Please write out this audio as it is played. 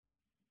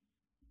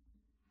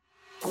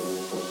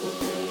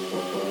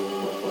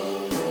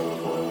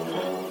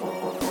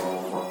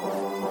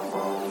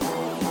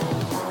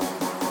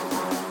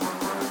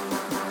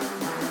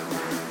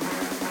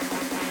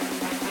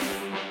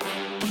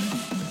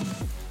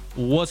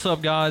What's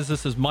up, guys?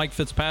 This is Mike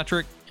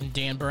Fitzpatrick. And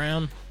Dan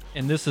Brown.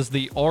 And this is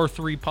the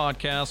R3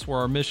 podcast, where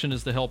our mission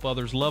is to help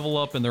others level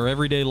up in their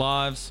everyday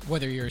lives.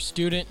 Whether you're a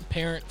student,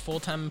 parent,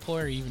 full-time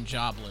employee, or even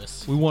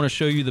jobless. We want to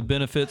show you the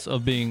benefits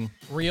of being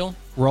real,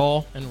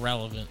 raw, and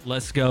relevant.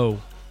 Let's go.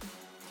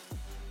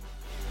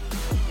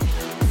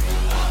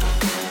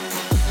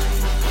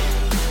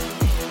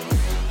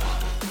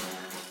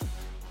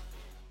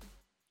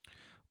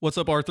 What's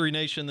up, R3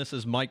 Nation? This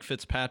is Mike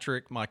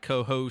Fitzpatrick. My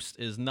co-host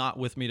is not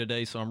with me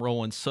today, so I'm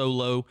rolling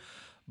solo,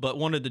 but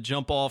wanted to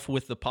jump off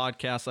with the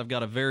podcast. I've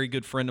got a very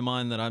good friend of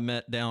mine that I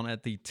met down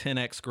at the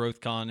 10X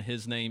Growth Con.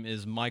 His name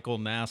is Michael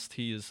Nast.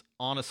 He is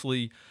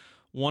honestly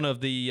one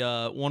of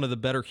the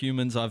better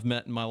humans I've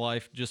met in my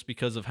life, just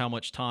because of how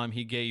much time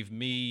he gave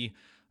me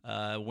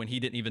when he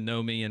didn't even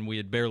know me, and we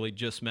had barely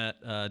just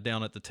met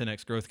down at the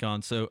 10X Growth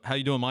Con. So how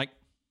you doing, Mike?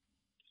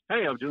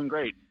 Hey, I'm doing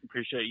great.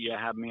 Appreciate you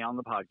having me on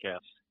the podcast.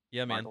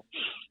 Yeah, man. Michael.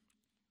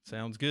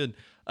 Sounds good.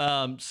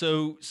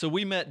 So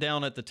we met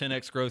down at the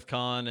 10X Growth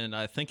Con, and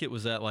I think it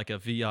was at like a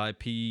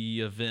VIP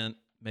event,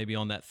 maybe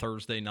on that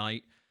Thursday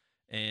night,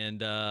 and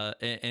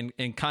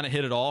kind of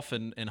hit it off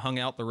and hung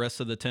out the rest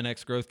of the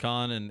 10X Growth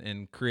Con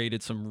and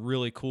created some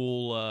really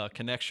cool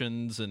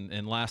connections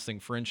and lasting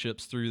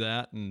friendships through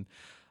that. And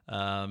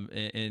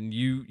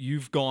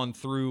you've gone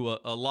through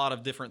a lot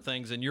of different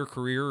things in your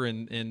career,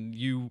 and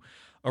you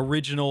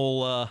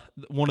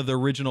one of the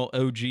original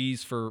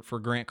OGs for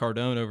Grant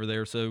Cardone over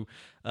there. So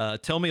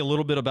tell me a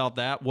little bit about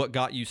that, what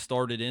got you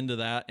started into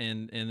that,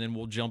 and then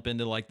we'll jump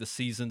into like the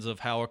seasons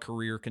of how a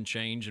career can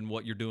change and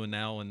what you're doing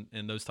now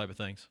and those type of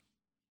things.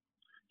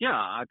 Yeah,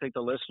 I think the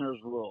listeners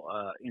will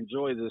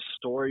enjoy this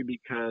story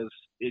because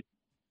it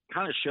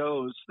kind of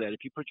shows that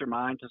if you put your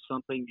mind to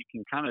something, you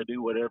can kind of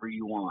do whatever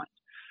you want.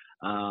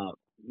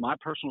 My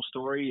personal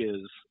story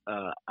is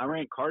I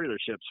ran car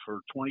dealerships for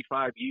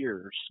 25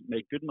 years,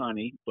 made good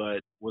money,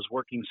 but was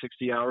working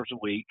 60 hours a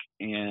week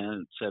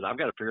and said, I've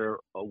got to figure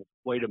a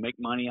way to make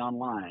money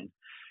online.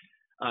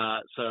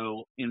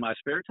 So in my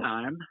spare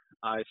time,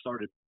 I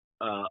started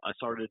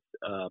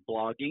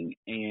blogging,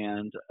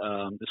 and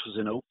this was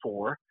in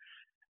 2004.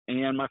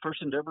 And my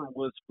first endeavor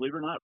was, believe it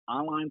or not,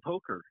 online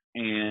poker.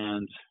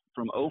 And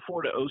from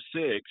 2004 to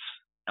 2006,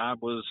 I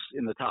was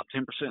in the top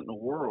 10% in the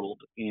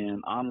world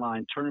in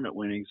online tournament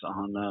winnings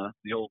on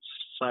the old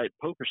site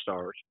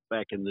PokerStars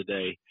back in the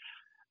day.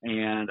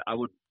 And I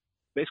would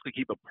basically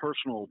keep a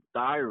personal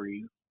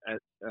diary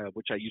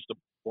which I used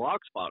a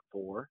blogspot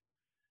for.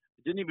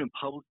 It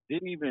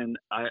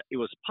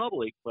was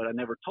public, but I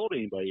never told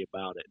anybody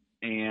about it.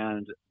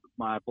 And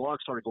my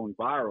blog started going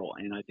viral,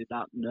 and I did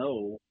not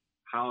know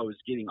how I was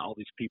getting all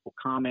these people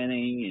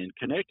commenting and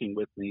connecting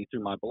with me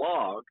through my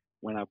blog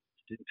when I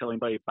didn't tell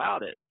anybody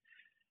about it.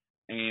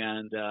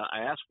 And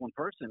I asked one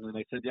person, and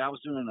they said, yeah, I was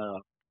doing a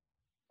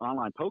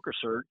online poker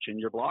search, and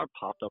your blog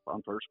popped up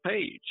on first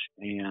page.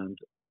 And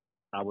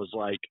I was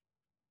like,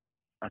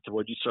 I said,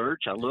 what'd you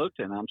search? I looked,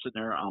 and I'm sitting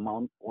there, I'm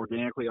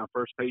organically on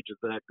first page of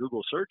that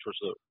Google search, was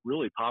a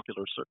really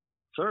popular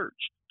search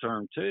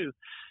term too.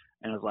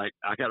 And I was like,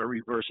 I got to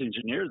reverse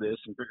engineer this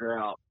and figure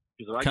out,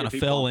 because I kind of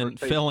fell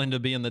into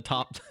being the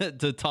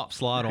top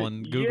slot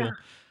on Google.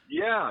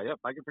 Yeah. If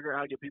I can figure out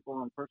how to get people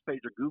on the first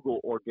page of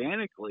Google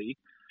organically,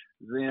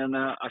 then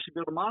I should be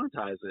able to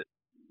monetize it,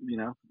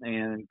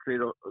 and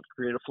create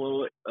a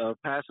flow of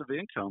passive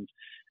income.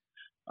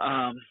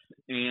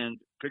 And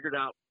figured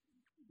out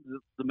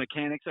the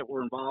mechanics that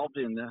were involved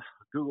in the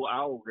Google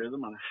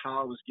algorithm on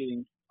how I was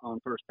getting on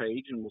first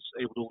page, and was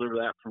able to deliver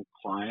that from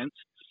clients.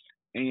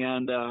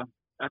 And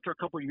after a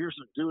couple of years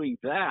of doing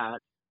that,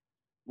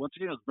 once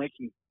again, I was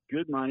making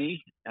good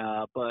money,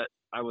 but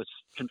I was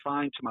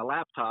confined to my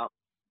laptop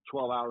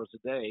 12 hours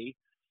a day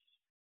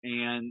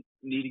and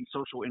needing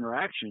social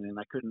interaction, and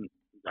I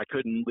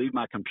couldn't leave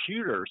my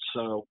computer.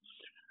 So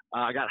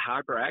I got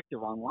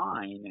hyperactive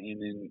online,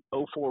 and in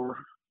 2004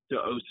 to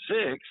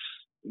 2006,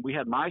 we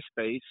had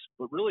MySpace,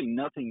 but really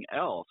nothing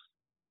else.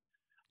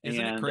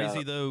 Isn't it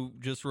crazy though,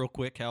 just real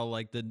quick, how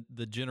like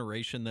the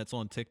generation that's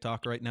on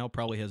TikTok right now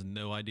probably has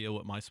no idea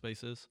what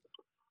MySpace is?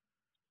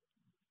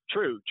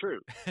 True.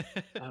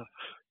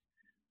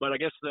 But I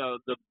guess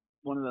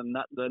one of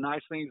the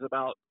nice things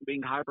about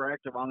being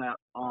hyperactive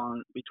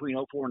on between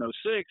 2004 and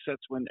 2006,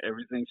 that's when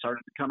everything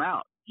started to come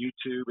out: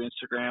 YouTube,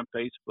 Instagram,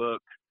 Facebook,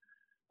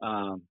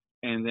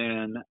 and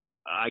then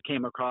I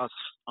came across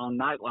on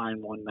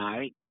Nightline one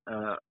night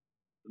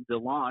the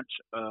launch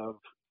of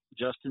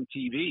Justin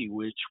TV,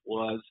 which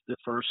was the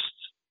first.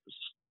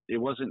 It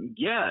wasn't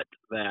yet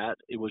that;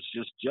 it was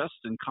just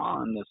Justin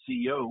Kahn, the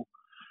CEO.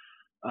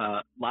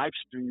 Live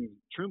streaming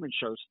Truman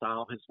Show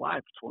style his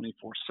life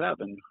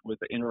 24/7 with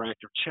the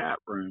interactive chat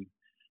room.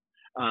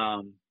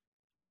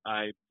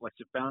 I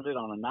found it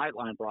on a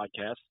Nightline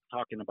broadcast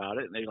talking about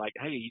it, and they like,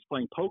 hey, he's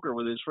playing poker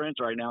with his friends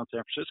right now in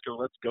San Francisco.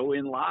 Let's go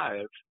in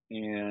live.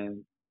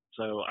 And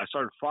so I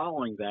started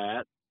following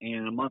that,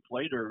 and a month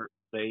later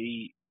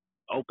they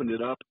opened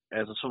it up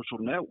as a social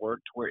network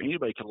to where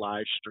anybody could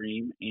live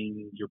stream,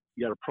 and you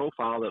got a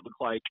profile that looked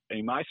like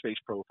a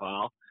MySpace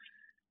profile.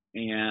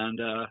 And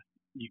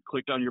you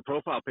clicked on your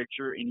profile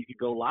picture and you could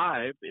go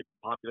live. It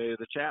populated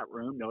the chat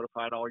room,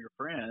 notified all your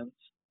friends,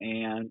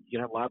 and you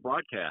have live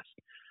broadcast.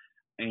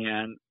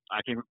 And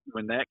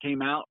when that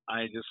came out,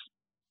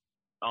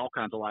 all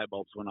kinds of light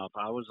bulbs went off.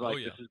 I was like,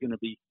 this is going to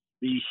be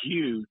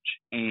huge.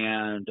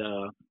 And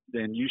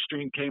then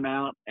Ustream came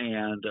out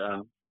and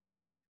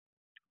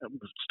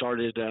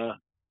started.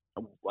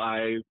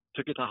 I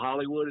took it to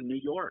Hollywood and New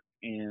York,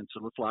 and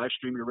so let's live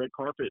stream your red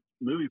carpet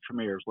movie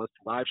premieres. Let's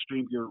live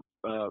stream your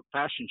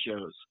fashion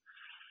shows.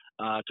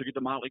 Took it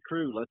to Motley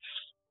Crue.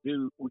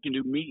 We can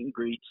do meet and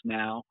greets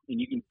now,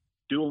 and you can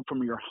do them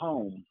from your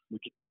home.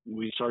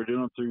 We started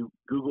doing them through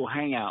Google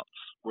Hangouts,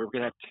 where we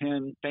could have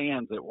 10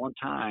 fans at one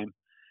time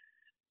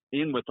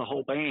in with the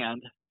whole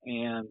band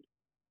and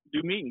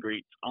do meet and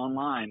greets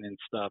online and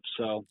stuff.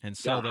 So and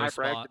sell those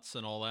spots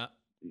and all that.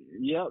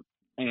 Yep.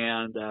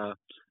 And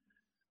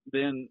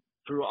then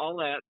through all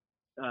that,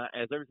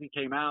 as everything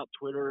came out,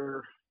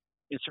 Twitter,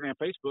 Instagram,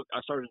 Facebook,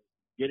 I started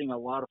getting a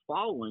lot of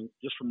following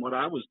just from what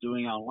I was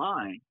doing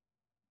online,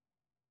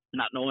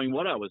 not knowing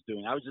what I was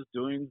doing. I was just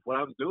doing what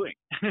I was doing.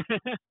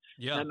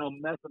 Yeah. Had no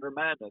method or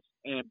madness.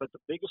 But the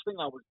biggest thing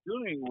I was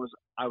doing was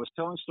I was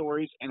telling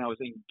stories and I was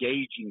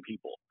engaging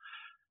people.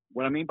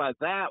 What I mean by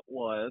that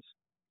was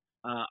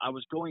I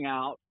was going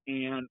out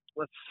and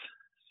let's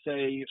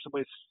say if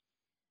somebody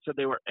said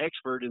they were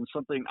expert in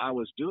something I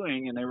was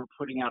doing and they were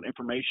putting out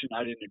information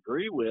I didn't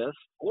agree with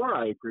or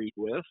I agreed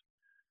with,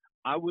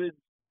 I would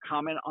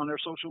comment on their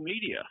social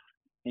media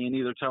and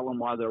either tell them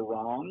why they're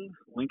wrong,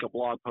 link a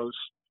blog post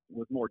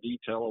with more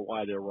detail of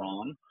why they're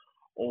wrong,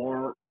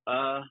 or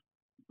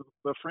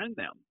befriend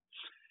them.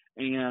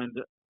 And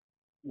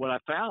what I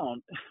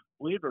found,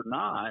 believe it or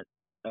not,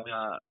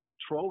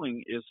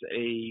 trolling is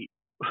a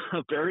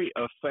very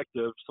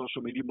effective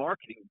social media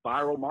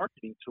viral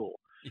marketing tool.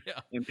 Yeah.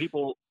 And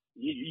people,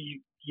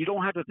 you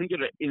don't have to think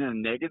of it in a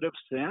negative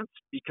sense,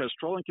 because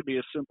trolling can be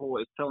as simple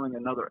as telling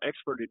another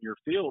expert in your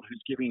field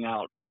who's giving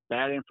out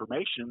bad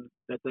information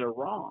that they're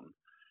wrong.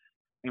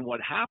 And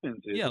what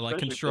happens is, like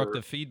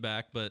constructive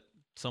feedback, but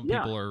some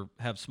people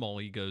have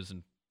small egos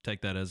and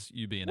take that as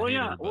you being a hater.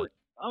 Yeah. But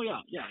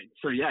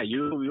So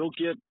you'll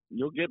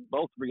get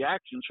both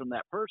reactions from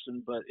that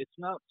person, but it's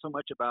not so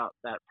much about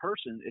that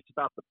person; it's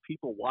about the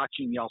people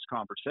watching y'all's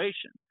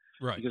conversation.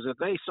 Right. Because if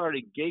they start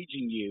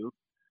engaging you,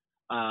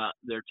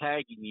 they're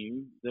tagging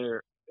you,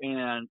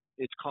 and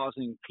it's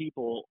causing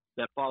people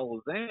that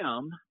follow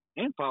them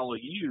and follow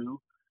you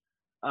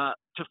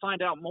to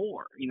find out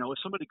more. If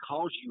somebody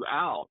calls you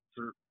out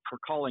for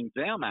calling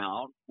them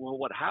out, well,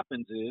 what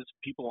happens is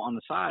people on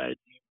the side,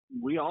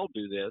 we all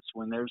do this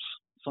when there's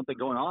something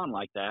going on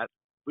like that.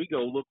 We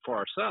go look for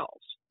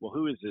ourselves. Well,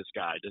 who is this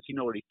guy? Does he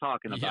know what he's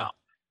talking about?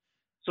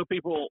 So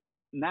people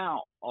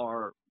now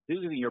are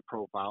visiting your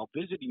profile,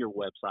 visiting your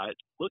website,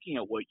 looking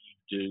at what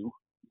you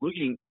do,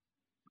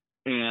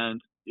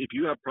 and if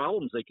you have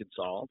problems they can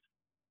solve,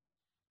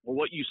 well,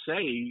 what you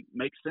say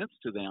makes sense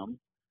to them.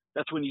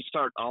 That's when you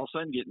start all of a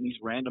sudden getting these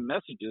random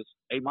messages.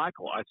 Hey,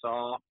 Michael, I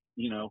saw,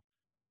 you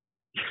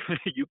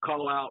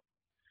call out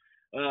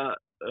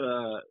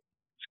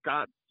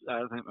Scott.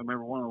 I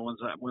remember one of the ones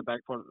I went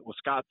back for was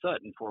Scott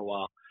Sutton for a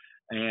while.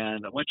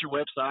 And I went to your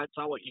website,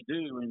 saw what you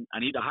do, and I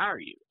need to hire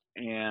you.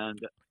 And,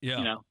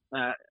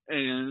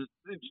 and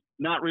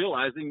not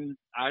realizing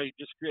I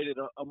just created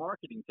a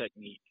marketing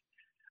technique.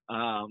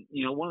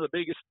 One of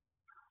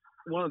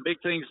the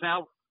big things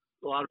now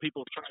a lot of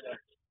people try to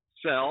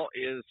sell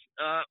is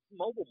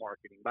mobile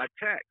marketing by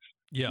text.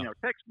 Yeah.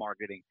 Text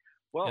marketing.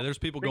 Well, there's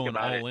people going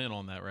all in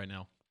on that right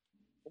now.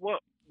 Well,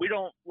 we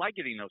don't like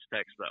getting those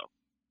texts though.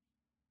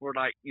 We're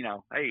like,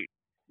 hey,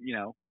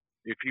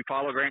 if you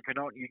follow Grant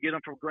Cardone, you get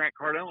them from Grant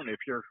Cardone if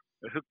you're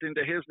hooked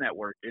into his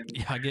network. And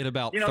I get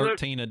about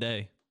 13 a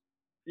day.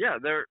 Yeah,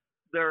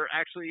 they're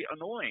actually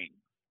annoying.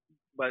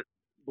 But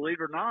believe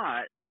it or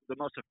not, the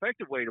most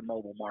effective way to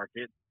mobile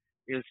market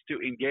is to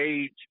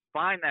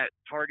find that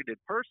targeted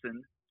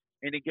person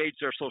and engage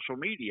their social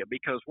media.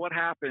 Because what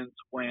happens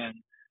when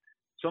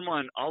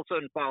someone all of a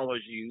sudden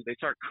follows you, they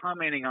start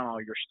commenting on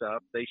all your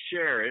stuff, they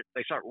share it,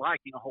 they start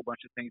liking a whole bunch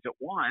of things at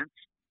once,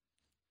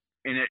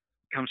 and it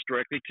comes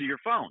directly to your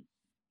phone.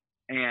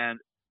 And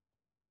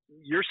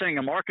you're saying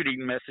a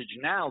marketing message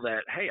now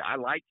that, hey, I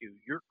like you,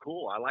 you're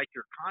cool, I like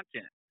your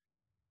content.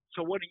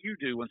 So what do you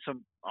do when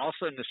all of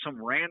a sudden there's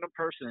some random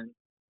person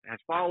has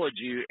followed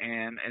you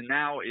and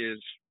now is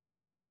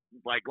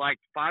like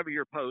 5 of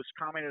your posts,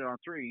 commented on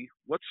 3?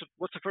 What's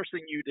the first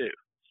thing you do?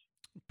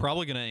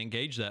 Probably going to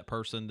engage that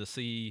person to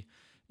see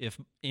if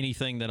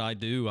anything that I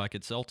do I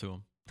could sell to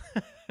them.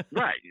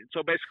 Right.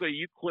 So basically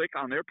you click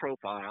on their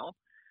profile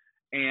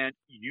and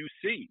you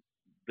see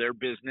their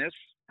business,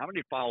 how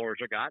many followers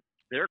they got,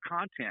 their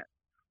content.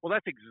 Well,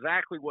 that's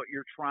exactly what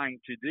you're trying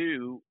to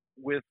do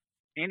with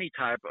any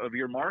type of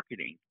your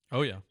marketing.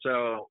 Oh, yeah.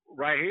 So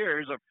right here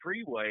is a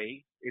free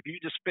way. If you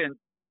just spend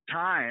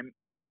time,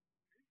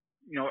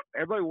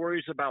 everybody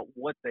worries about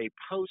what they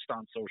post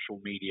on social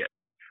media.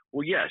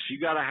 Well, yes, you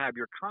got to have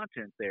your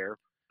content there,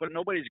 but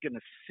nobody's going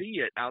to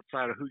see it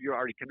outside of who you're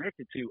already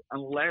connected to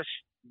unless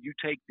you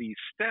take these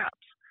steps.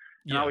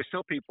 And I always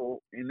tell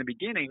people in the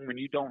beginning, when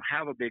you don't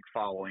have a big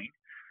following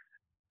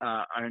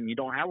and you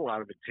don't have a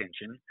lot of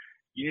attention,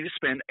 you need to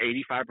spend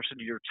 85% of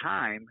your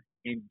time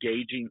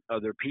engaging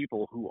other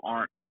people who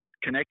aren't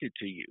connected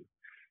to you.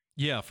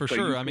 Yeah, for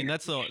sure. I mean,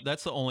 that's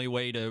the only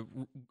way to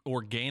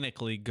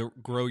organically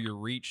grow your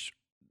reach,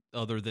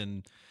 other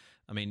than,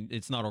 I mean,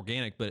 it's not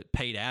organic, but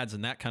paid ads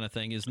and that kind of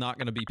thing is not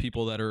going to be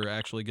people that are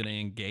actually going to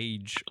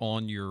engage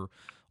on your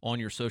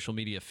social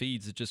media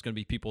feeds. It's just going to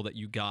be people that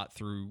you got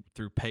through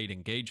paid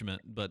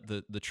engagement. But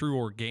the true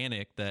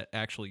organic that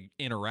actually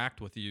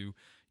interact with you,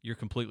 you're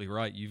completely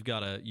right. You've got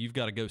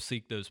to go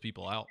seek those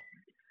people out.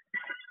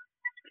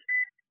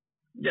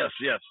 Yes.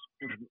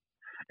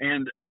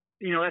 And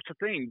that's the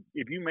thing.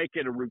 If you make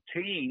it a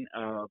routine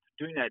of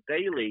doing that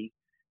daily,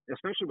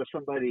 especially with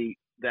somebody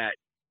that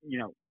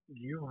you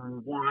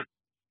want,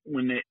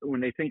 when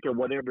they think of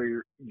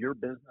whatever your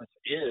business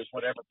is,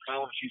 whatever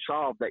problems you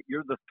solve, that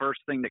you're the first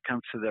thing that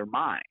comes to their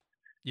mind.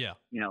 Yeah.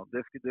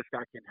 This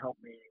guy can help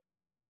me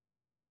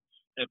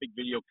epic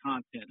video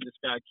content. This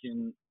guy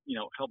can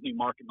help me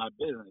market my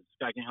business. This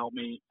guy can help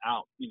me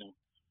out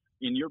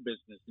in your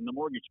business, in the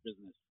mortgage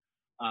business.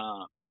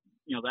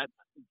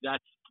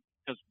 That's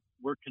because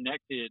we're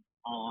connected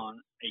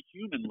on a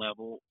human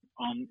level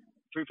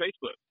through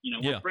Facebook.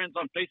 We're friends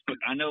on Facebook.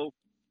 I know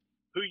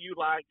who you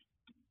like.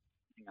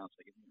 Hang on a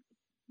second.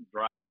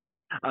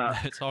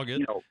 It's all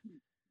good.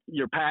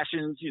 Your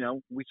passions.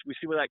 We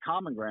see with that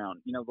common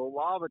ground. The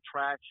law of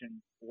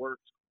attraction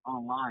works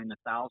online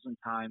 1,000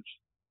 times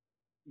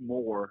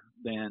more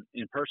than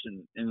in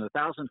person, and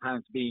 1,000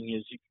 times being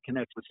is you can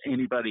connect with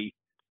anybody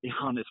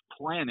on this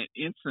planet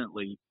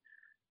instantly.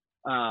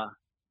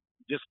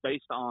 Just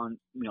based on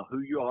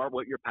who you are,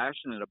 what you're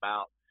passionate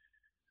about,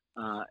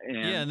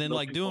 and then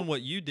like doing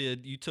what you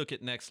did, you took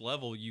it next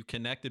level. You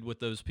connected with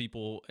those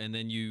people, and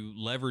then you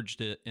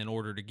leveraged it in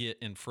order to get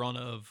in front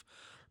of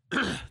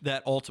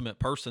that ultimate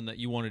person that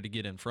you wanted to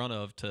get in front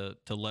of to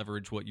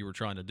leverage what you were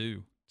trying to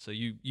do. So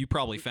you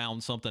probably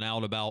found something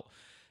out about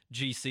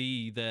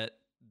GC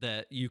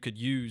that you could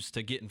use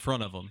to get in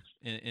front of them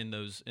in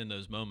those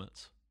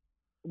moments.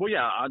 Well,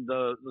 yeah,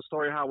 the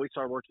story of how we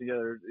started working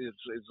together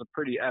is a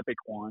pretty epic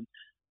one.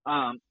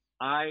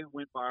 I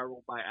went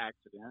viral by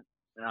accident.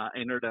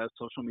 Entered a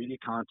social media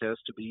contest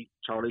to be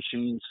Charlie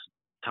Sheen's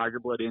Tiger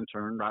Blood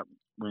intern. Right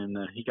when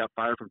he got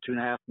fired from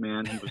 2.5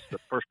 Men, he was the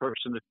first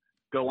person to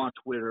go on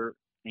Twitter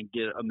and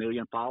get 1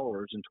 million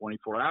followers in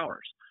 24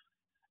 hours.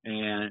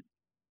 And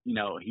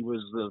he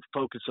was the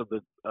focus of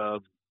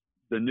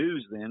the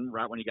news then.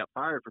 Right when he got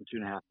fired from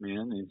 2.5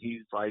 Men, and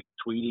he's like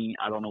tweeting,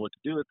 "I don't know what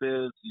to do with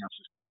this. It's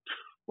just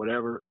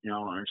whatever, I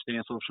don't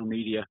understand social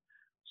media."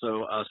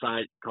 So a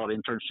site called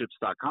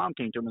internships.com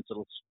came to him and said,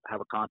 "Let's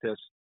have a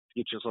contest to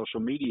get you a social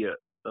media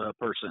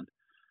person."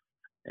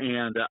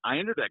 And I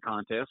entered that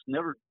contest,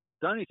 never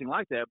done anything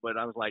like that, but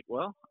I was like,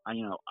 well,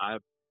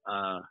 I've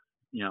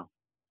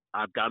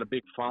got a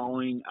big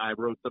following. I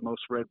wrote the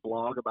most read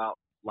blog about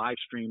live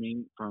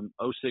streaming from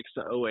 06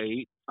 to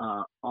 08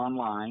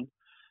 online.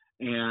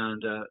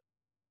 And, I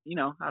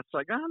was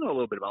like, I know a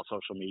little bit about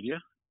social media.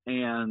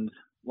 And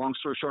long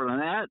story short on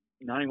that,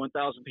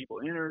 91,000 people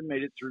entered,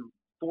 made it through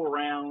 4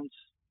 rounds.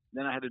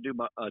 Then I had to do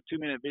a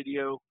 2-minute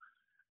video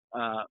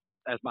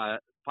as my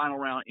final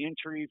round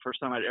entry. First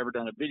time I'd ever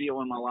done a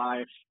video in my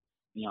life.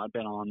 I'd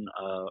been on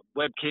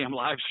webcam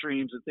live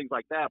streams and things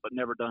like that, but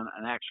never done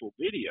an actual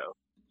video.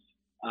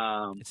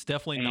 It's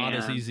definitely not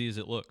as easy as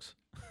it looks.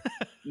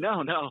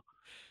 No.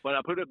 But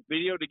I put a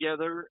video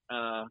together.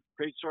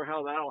 Great story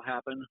how that'll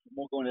happen.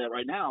 Won't go into that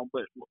right now,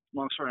 but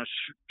long story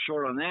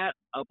short on that,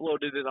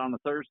 uploaded it on a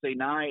Thursday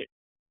night,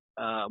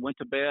 went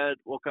to bed,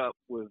 woke up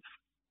with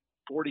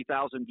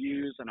 40,000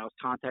 views, and I was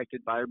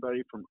contacted by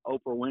everybody from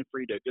Oprah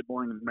Winfrey to Good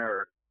Morning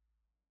America.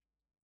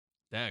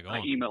 I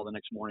emailed the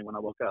next morning when I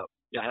woke up.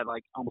 Yeah, I had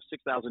like almost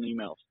 6,000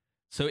 emails.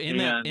 So in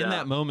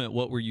that moment,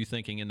 what were you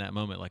thinking in that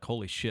moment? Like,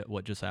 holy shit,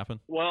 what just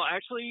happened? Well,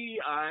 actually,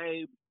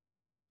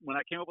 when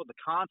I came up with the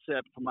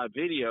concept for my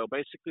video,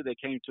 basically they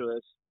came to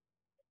us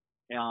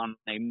on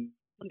a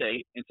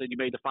Monday and said, "You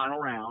made the final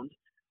round.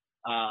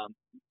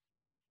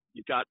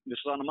 This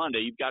is on a Monday.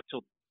 You've got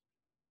till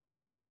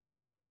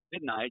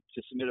midnight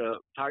to submit a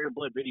Tiger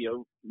Blood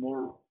video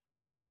more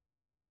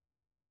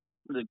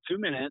than 2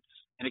 minutes,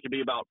 and it can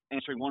be about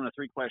answering 1 of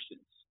 3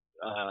 questions.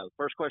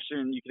 First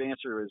question you can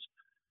answer is,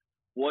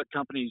 what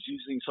company is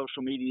using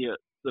social media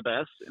the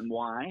best and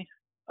why?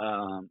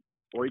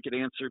 Or you could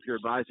answer, if you're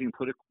advising a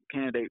political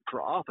candidate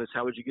for office,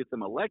 how would you get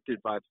them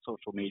elected by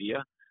social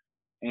media?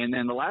 And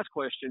then the last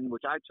question,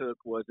 which I took,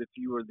 was if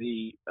you were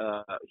the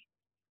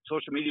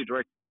social media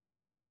director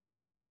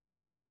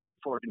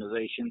for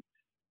organization,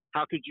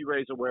 how could you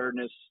raise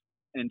awareness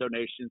and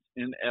donations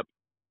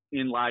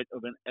in light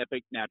of an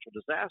epic natural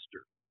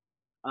disaster?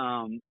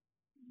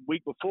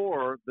 Week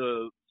before,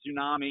 the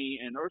tsunami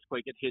and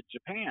earthquake had hit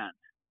Japan.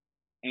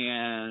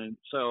 And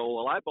so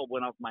a light bulb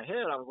went off in my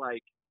head. I was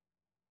like,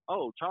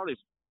 oh, Charlie's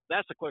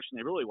that's the question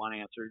they really want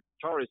answered.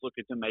 Charlie's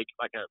looking to make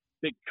like a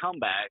big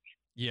comeback.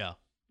 Yeah.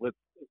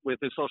 With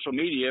his social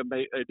media,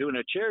 doing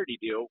a charity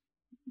deal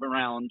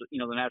around, the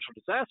natural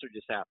disaster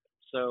just happened.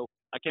 So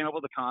I came up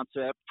with a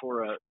concept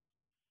for a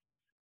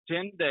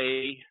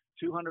 10-day,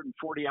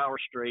 240-hour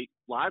straight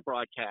live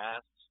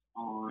broadcast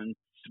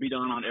to be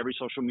done on every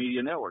social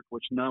media network,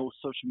 which no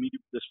social media,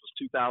 this was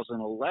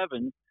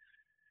 2011,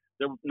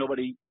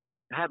 nobody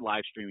had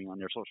live streaming on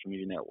their social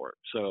media network.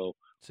 So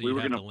we were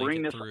going to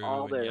bring this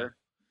all there.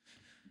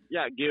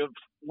 Yeah,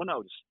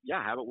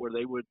 have it where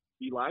they would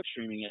be live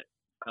streaming it,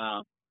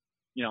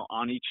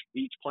 on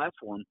each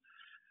platform.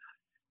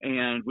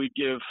 And we'd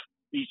give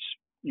each,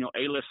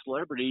 A-list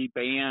celebrity,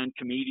 band,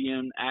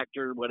 comedian,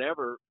 actor,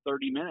 whatever,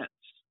 30 minutes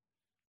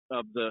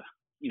of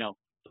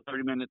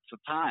 30 minutes of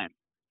time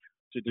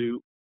to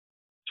do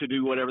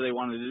whatever they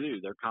wanted to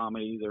do, their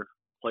comedy, their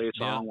play a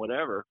song,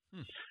 whatever.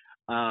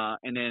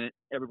 And then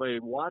everybody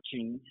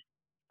watching,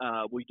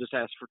 we just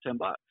asked for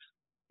 $10,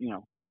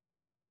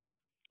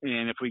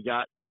 and if we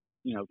got,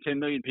 10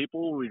 million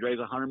people, we'd raise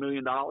 $100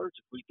 million.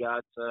 If we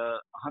got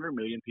 100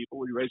 million people,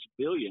 we'd raise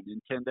 $1 billion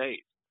in 10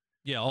 days.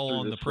 Yeah, all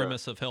on the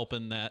premise of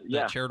helping that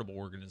charitable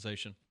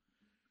organization.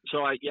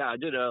 So I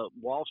did a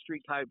Wall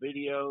Street type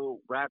video,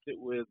 wrapped it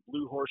with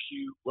Blue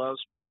Horseshoe loves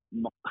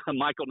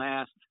Michael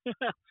Nast. If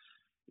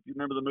you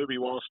remember the movie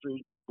Wall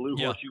Street, Blue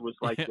Horseshoe was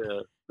like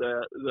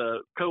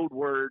the code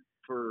word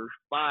for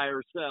buy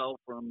or sell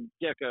from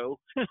Gecko.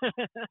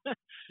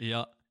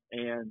 Yeah.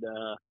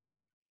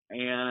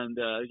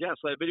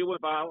 So that video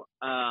went viral.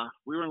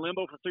 We were in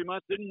limbo for 3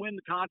 months, didn't win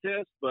the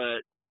contest,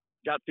 but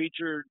got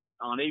featured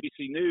on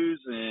ABC News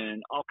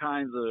and all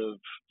kinds of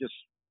just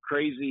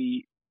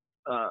crazy,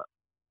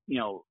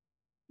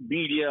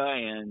 media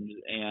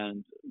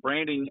and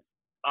branding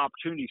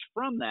opportunities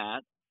from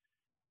that.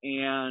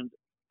 And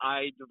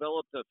I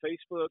developed a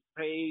Facebook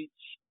page,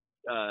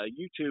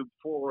 YouTube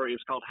it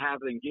was called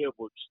Have It and Give,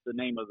 which is the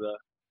name of the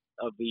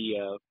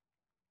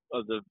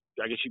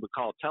I guess you would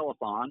call it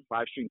telethon,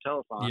 live stream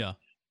telethon. Yeah.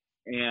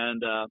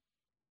 And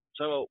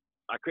so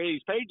I created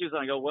these pages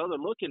and I go, well, they're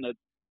looking at,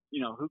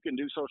 who can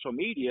do social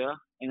media.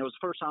 And it was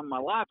the first time in my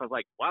life I was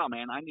like, wow,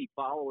 man, I need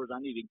followers. I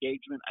need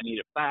engagement. I need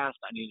it fast.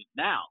 I need it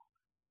now.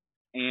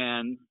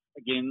 And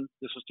again,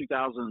 this was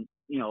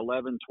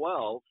 2011,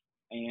 12.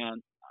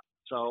 And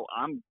so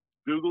I'm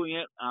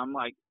Googling it. I'm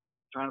like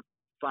trying to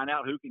find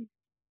out who can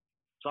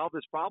solve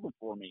this problem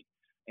for me.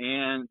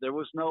 And there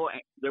was no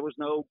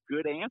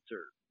good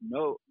answer,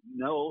 no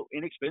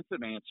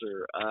inexpensive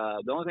answer.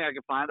 The only thing I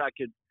could find,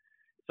 it's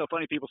so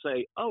funny. People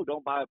say, "Oh,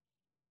 don't buy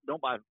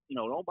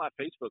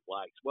Facebook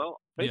likes." Well,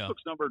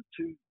 Facebook's number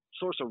 2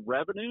 source of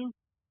revenue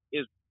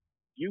is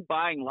you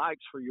buying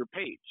likes for your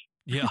page.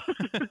 Yeah.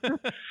 And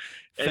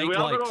Fake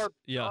likes.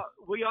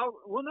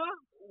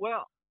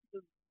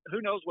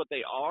 Who knows what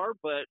they are?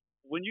 But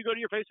when you go to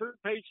your Facebook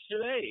page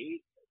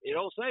today,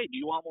 it'll say, "Do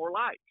you want more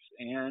likes?"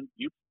 And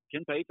you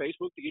can pay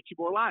Facebook to get you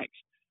more likes.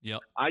 Yep.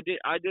 I did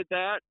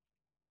that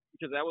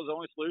because that was the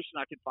only solution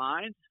I could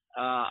find.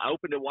 I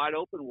opened a wide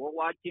open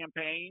worldwide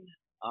campaign.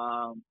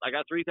 I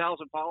got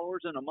 3,000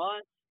 followers in a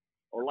month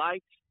or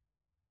likes,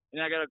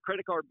 and I got a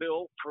credit card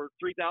bill for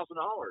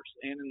 $3,000.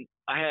 And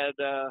I had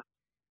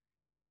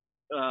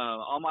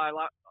all my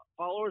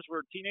followers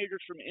were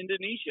teenagers from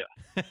Indonesia,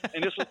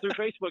 and this was through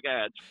Facebook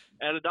ads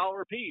at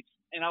 $1 a piece.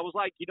 And I was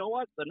like, you know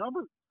what? The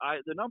numbers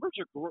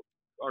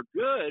are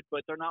good,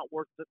 but they're not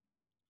worth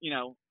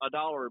 $1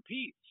 a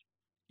piece.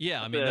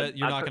 Yeah, I mean,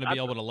 you're not going to be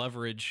able to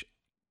leverage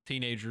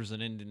teenagers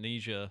in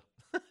Indonesia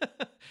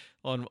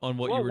on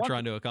what you were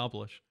trying to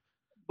accomplish.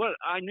 But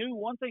I knew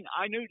one thing.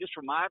 I knew just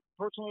from my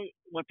personal,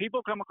 when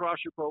people come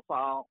across your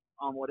profile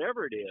on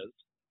whatever it is,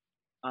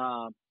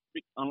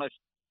 unless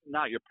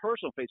not your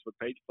personal Facebook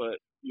page, but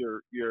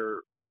your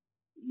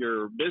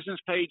business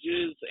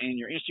pages and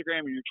your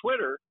Instagram and your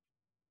Twitter,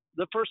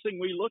 the first thing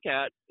we look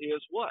at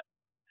is what?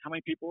 How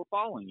many people are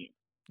following you?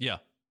 Yeah,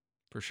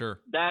 for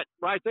sure. That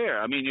right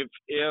there. I mean,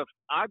 if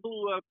I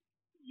blew up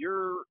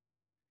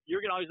you're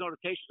getting all these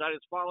notifications. I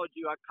just followed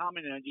you. I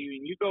commented on you,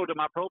 and you go to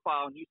my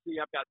profile and you see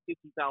I've got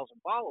 50,000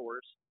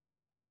 followers.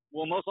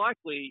 Well, most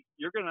likely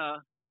you're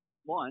gonna,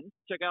 one,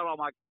 check out all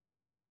my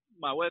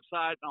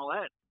website and all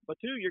that, but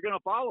two, you're gonna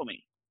follow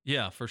me.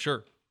 Yeah, for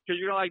sure. Because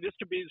you're like, this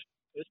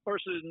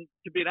person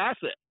could be an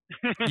asset.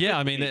 Yeah,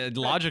 I mean,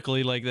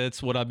 logically, like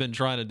that's what I've been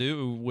trying to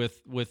do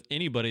with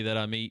anybody that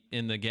I meet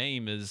in the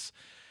game is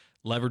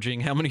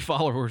leveraging how many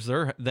followers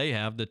they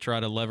have to try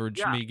to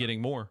leverage me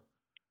getting more.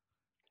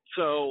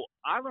 So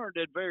I learned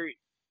that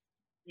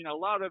a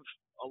lot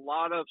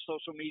of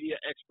social media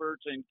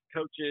experts and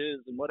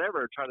coaches and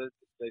whatever try to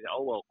say,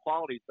 oh well,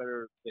 quality is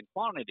better than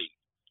quantity.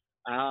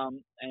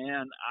 And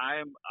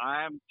I'm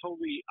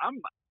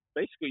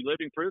basically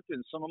living proof,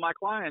 and some of my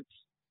clients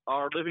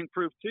are living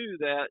proof too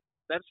that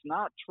that's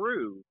not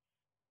true.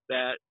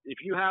 That if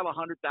you have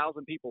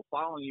 100,000 people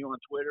following you on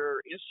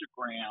Twitter,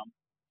 Instagram,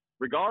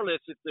 regardless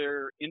if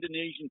they're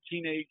Indonesian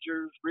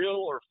teenagers, real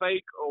or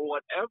fake or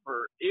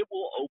whatever, it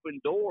will open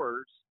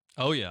doors.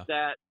 Oh yeah.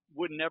 That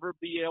would never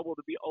be able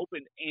to be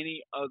opened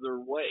any other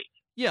way.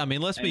 Yeah, I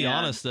mean, let's be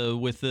honest though,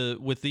 with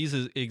these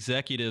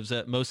executives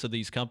at most of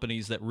these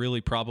companies that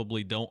really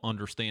probably don't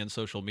understand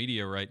social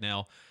media right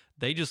now,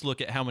 they just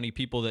look at how many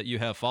people that you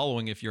have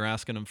following if you're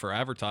asking them for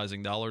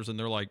advertising dollars, and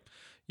they're like,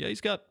 yeah,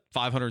 he's got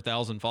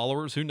 500,000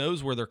 followers. Who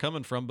knows where they're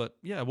coming from? But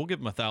yeah, we'll give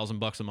him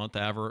 $1,000 a month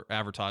to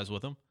advertise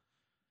with him.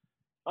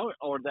 Oh,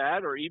 or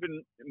that, or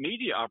even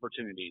media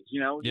opportunities.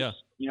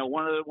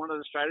 One of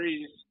the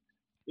strategies.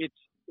 It's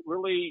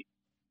really,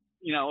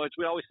 as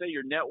we always say,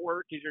 your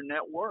network is your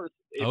net worth.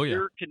 If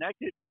you're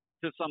connected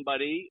to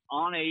somebody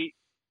on a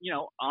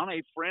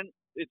friend,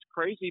 it's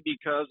crazy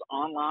because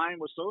online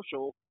with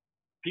social,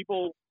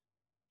 people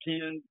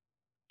can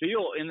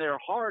feel in their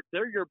heart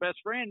they're your best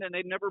friend and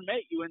they've never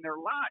met you in their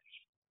life.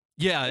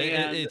 Yeah,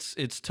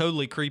 it's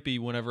totally creepy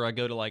whenever I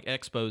go to like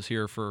expos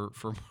here for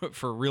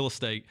real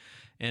estate,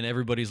 and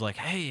everybody's like,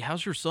 "Hey,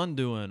 how's your son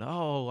doing?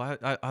 Oh,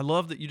 I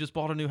love that you just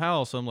bought a new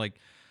house." I'm like,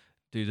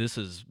 dude, this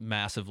is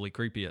massively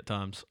creepy at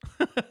times.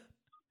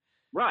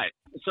 Right.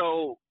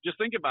 So just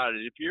think about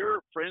it. If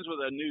you're friends with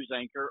a news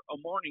anchor, a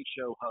morning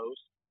show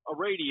host, a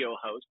radio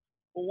host,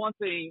 well, one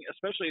thing,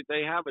 especially if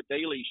they have a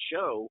daily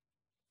show,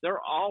 they're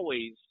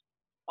always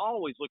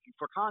looking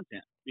for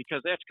content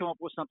because they have to come up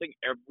with something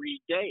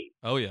every day.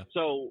 Oh yeah.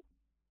 So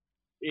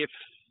if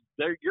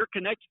you're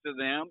connected to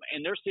them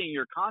and they're seeing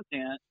your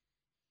content,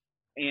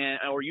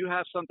 or you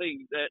have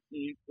something that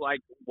like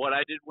what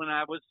I did when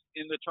I was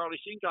in the Charlie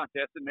Sheen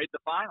contest and made the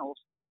finals,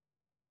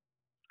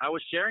 I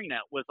was sharing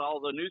that with all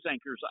the news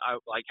anchors. I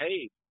was like,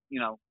 hey,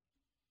 you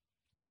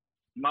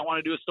might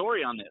want to do a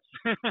story on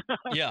this.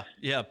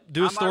 Yeah.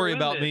 Do a story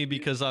about me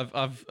because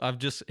I've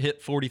just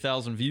hit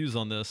 40,000 views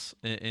on this,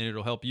 and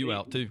it'll help you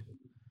out too.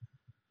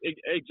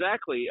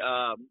 Exactly.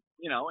 And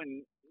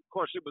of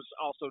course it was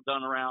also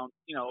done around,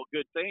 a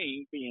good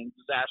thing being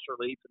disaster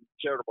relief and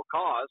charitable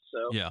cause.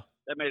 So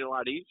that made it a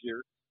lot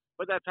easier.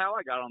 But that's how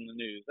I got on the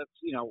news. That's,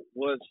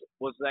 was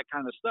that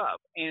kind of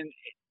stuff. And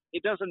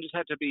it doesn't just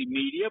have to be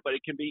media, but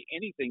it can be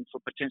anything for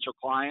potential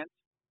clients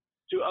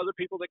to other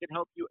people that can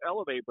help you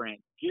elevate brand.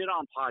 Get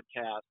on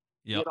podcasts,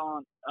 get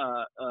on,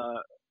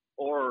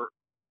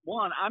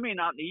 I may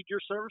not need your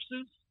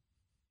services,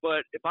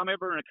 but if I'm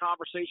ever in a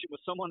conversation with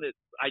someone that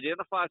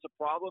identifies a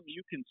problem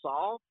you can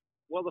solve,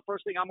 well, the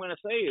first thing I'm going to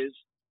say is,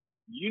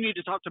 you need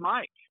to talk to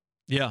Mike.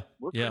 Yeah.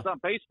 We're friends on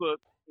Facebook.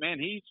 Man,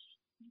 he's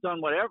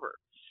done whatever.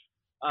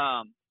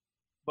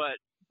 But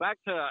back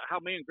to how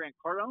me and Grant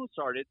Cardone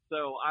started.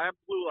 So I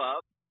blew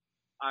up.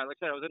 Like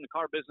I said, I was in the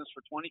car business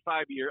for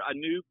 25 years. I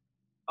knew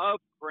of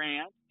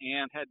Grant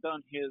and had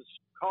done his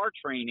car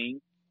training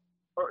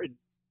in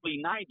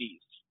the 90s,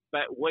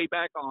 but way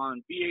back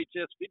on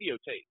VHS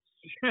videotapes.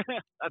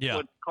 That's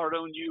what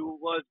Cardone U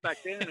was back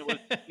then. It was,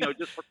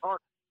 just for car.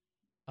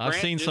 I've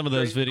seen some of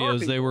those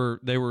videos.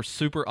 They were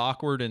super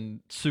awkward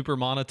and super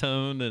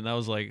monotone, and I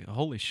was like,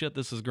 "Holy shit,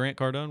 this is Grant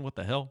Cardone! What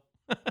the hell?"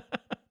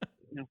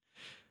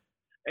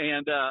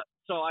 And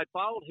so I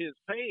followed his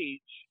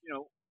page,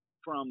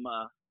 from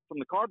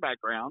the car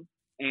background,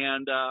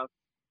 and I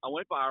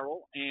went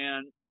viral,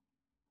 and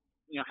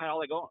had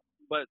all that going.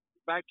 But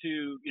back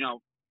to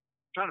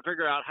trying to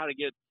figure out how to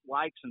get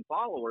likes and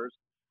followers,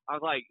 I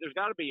was like, "There's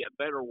got to be a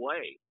better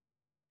way."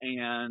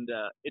 And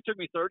it took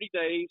me 30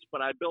 days,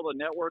 but I built a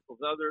network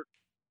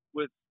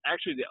with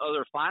actually the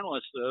other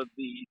finalists of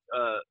the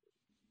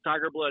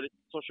Tiger Blood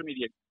social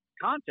media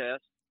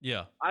contest.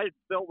 Yeah. I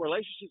built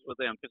relationships with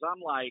them because I'm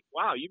like,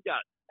 wow, you've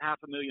got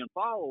 500,000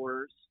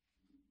 followers.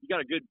 You got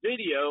a good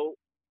video.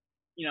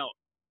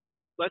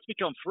 Let's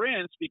become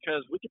friends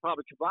because we could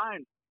probably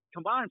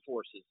combine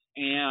forces.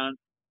 And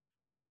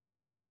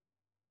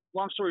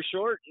long story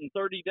short, in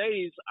 30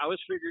 days,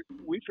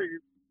 we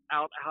figured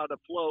out how to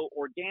flow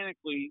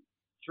organically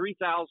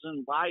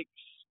 3,000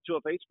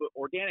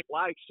 organic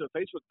likes to a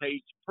Facebook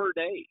page per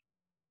day.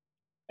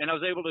 And I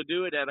was able to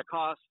do it at a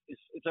cost,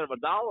 instead of $1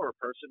 a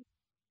person,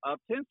 of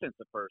 10 cents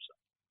a person.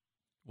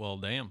 Well,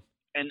 damn.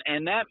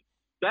 And that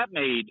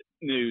made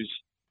news.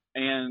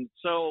 And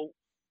so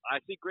I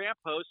see Grant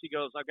post, he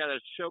goes, I've got a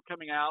show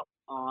coming out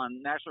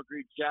on National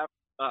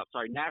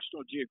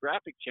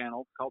Geographic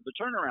channel called The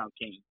Turnaround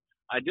King.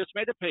 I just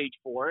made a page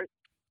for it.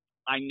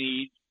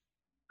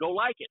 Go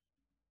like it.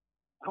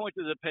 I went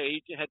to the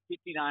page. It had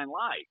 59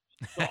 likes.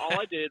 So all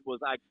I did was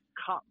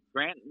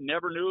Grant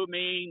never knew of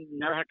me,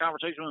 never had a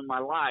conversation with him in my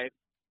life.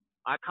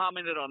 I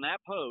commented on that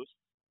post,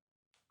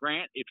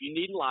 Grant, if you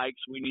need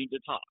likes, we need to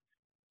talk.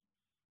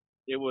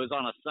 It was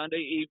on a Sunday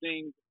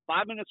evening.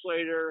 5 minutes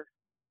later,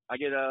 I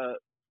get a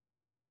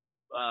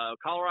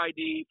caller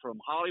ID from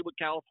Hollywood,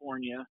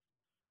 California,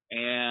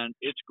 and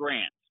it's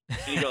Grant. And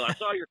he goes, I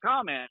saw your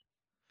comment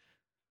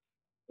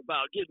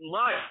about getting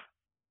likes.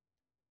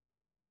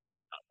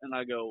 And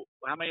I go,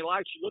 how many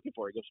likes are you looking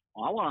for? He goes,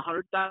 I want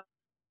 100,000.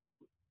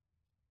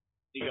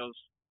 He goes,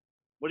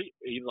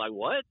 he's like,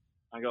 what?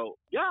 I go,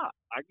 yeah,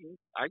 I can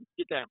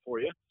get that for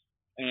you.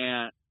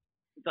 And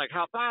he's like,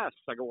 how fast?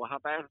 I go, well, how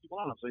fast do you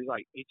want them? So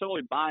he's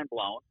totally mind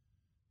blown.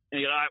 And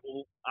he goes, all right,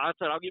 well, I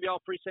said, I'll give you all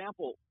a free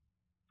sample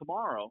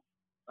tomorrow.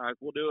 all right,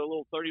 we'll do a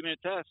little 30-minute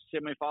test, see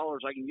how many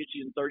followers I can get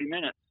you in 30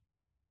 minutes.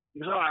 He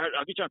goes, all right,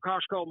 I'll get you on a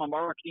conference call with my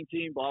marketing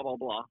team, blah, blah,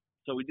 blah.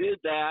 So we did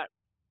that,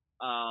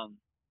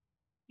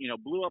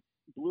 blew up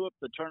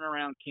the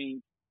Turnaround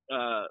King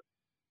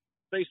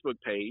Facebook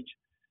page.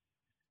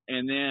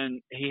 And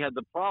then he had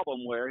the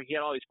problem where he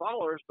had all these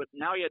followers, but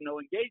now he had no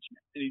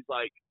engagement. And he's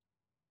like,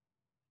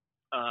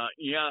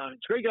 yeah,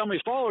 it's great to get all these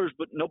followers,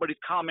 but nobody's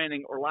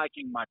commenting or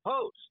liking my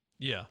post.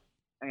 Yeah.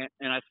 And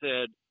I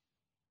said,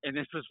 and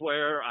this is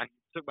where I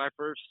took my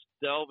first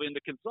delve into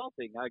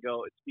consulting. I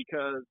go, it's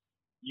because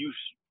you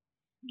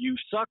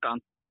suck on.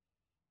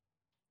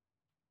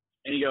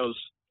 And he goes,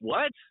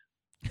 what?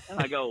 And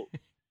I go,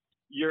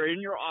 you're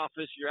in your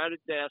office, you're at a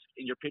desk,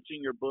 and you're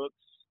pitching your books.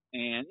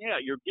 And yeah,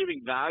 you're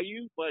giving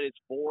value, but it's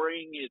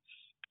boring. It's,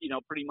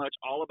 pretty much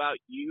all about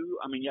you.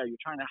 I mean, yeah, you're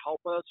trying to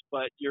help us,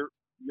 but you're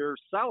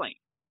selling.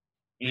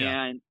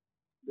 Yeah. And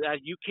that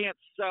you can't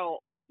sell.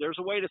 There's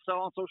a way to sell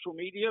on social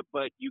media,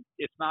 but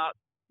it's not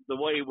the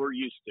way we're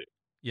used to.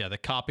 Yeah, the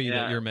copy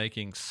that you're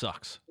making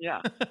sucks.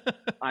 Yeah.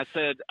 I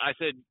said,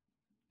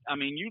 I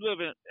mean,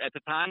 at the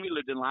time you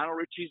lived in Lionel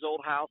Richie's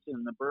old house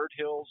in the Bird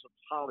Hills of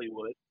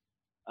Hollywood.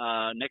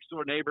 Next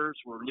door neighbors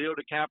were Leo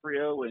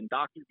DiCaprio and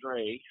Dr.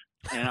 Dre.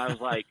 And I was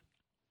like,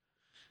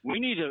 you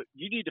need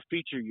to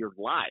feature your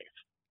life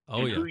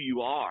and who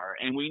you are.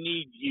 And we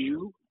need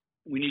you.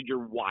 We need your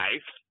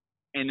wife.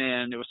 And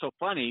then it was so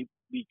funny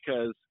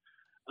because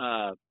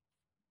I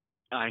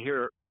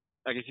hear,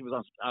 I guess I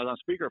was on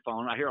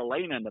speakerphone. I hear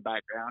Elena in the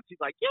background. She's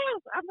like,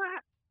 yes, I'm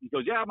not. He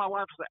goes, yeah, my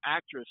wife's an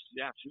actress.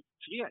 Yeah,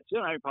 she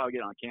don't even probably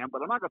get on cam,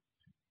 but I'm not going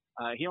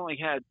to. He only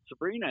had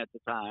Sabrina at the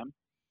time.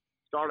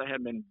 Starla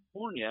hadn't been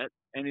born yet.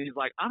 And he's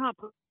like, I'm not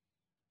putting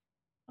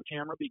on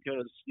camera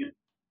because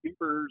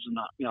YouTubers and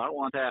I don't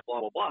want that, blah,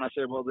 blah, blah. And I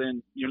said, well,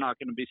 then you're not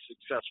going to be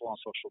successful on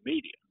social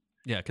media.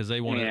 Yeah, because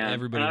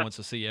everybody wants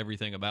to see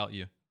everything about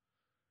you.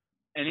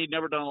 And he'd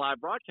never done a live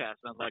broadcast.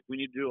 And I was like, we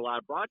need to do a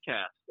live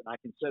broadcast. And I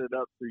can set it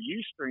up through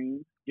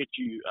Ustream, get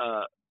you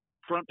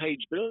front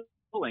page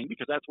billing,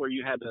 because that's where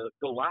you had to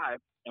go live.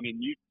 I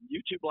mean,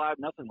 YouTube Live,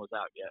 nothing was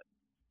out yet.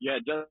 You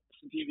had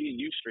Justin TV and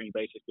Ustream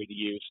basically to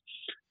use.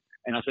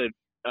 And I said,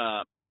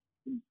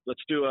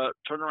 let's do a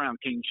Turnaround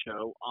King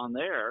show on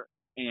there.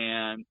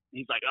 And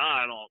he's like,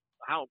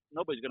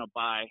 nobody's going to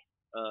buy,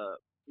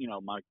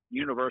 my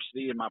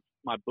university and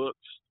my books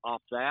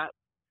off that.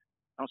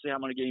 I don't see how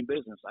I'm going to gain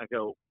business. I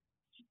go,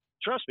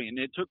 trust me. And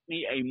it took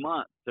me a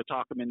month to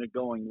talk him into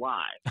going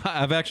live.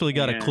 I've actually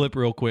got a clip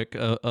real quick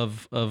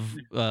of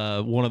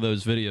one of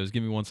those videos.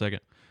 Give me 1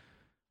 second.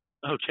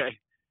 Okay.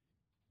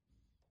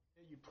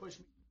 You pushed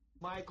me.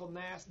 Michael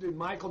Nast, dude,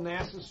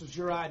 this was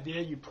your idea.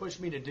 You pushed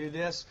me to do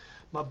this.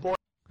 My boy.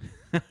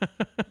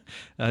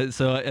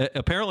 So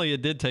apparently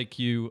it did take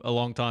you a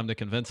long time to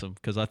convince him,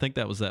 because I think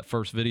that was that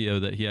first video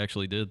that he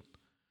actually did.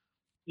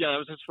 Yeah, that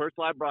was his first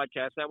live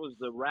broadcast. That was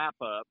the wrap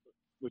up,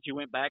 which he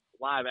went back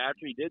live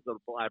after he did the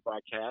live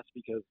broadcast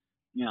because,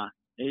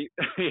 he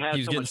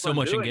was getting so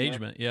much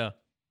engagement. Yeah.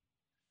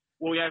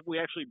 Well, we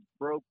actually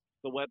broke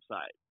the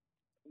website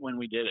when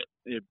we did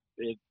it.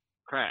 It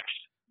crashed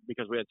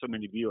because we had so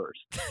many viewers.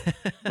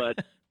 but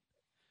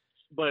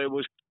it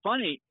was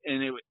funny,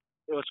 and it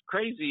was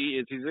crazy.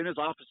 Is he's in his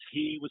office.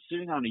 He was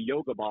sitting on a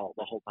yoga ball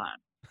the whole time.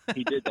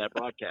 He did that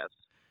broadcast.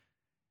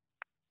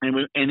 And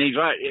he's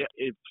right.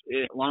 If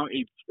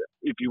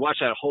you watch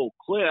that whole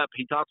clip,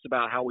 he talks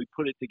about how we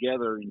put it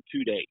together in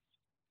 2 days.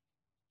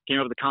 Came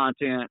up with the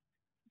content,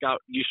 got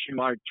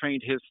Ustream,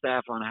 trained his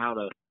staff on how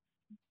to.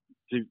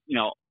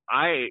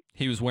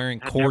 He was wearing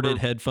corded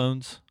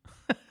headphones.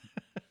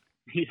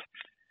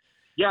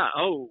 Yeah.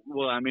 Oh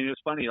well, I mean, it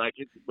was funny. Like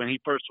when he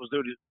first was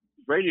doing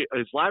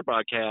his live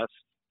broadcast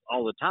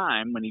all the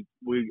time.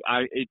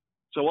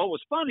 So what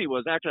was funny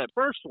was after that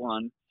first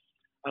one,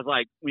 I was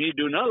like, we need to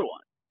do another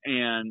one.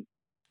 And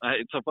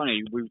it's so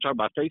funny. We were talking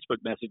about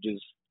Facebook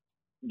messages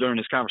during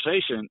this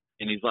conversation,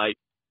 and he's like,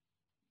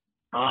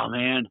 "Oh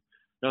man,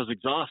 that was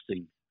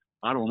exhausting.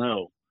 I don't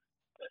know."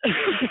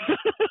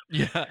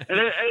 Yeah.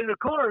 And of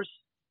course,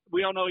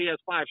 we all know he has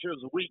 5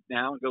 shows a week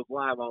now and goes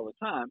live all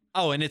the time.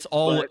 Oh, and it's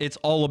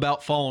all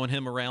about following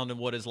him around and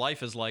what his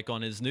life is like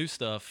on his new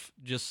stuff.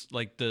 Just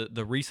like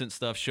the recent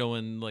stuff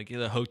showing like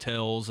the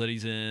hotels that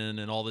he's in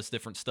and all this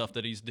different stuff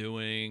that he's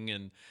doing,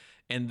 and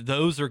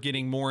those are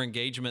getting more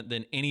engagement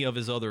than any of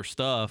his other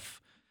stuff.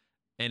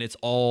 And it's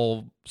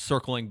all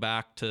circling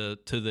back to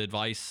the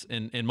advice,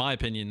 in my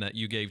opinion, that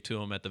you gave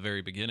to him at the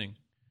very beginning.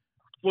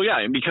 Well, yeah,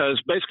 and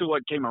because basically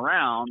what came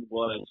around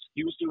was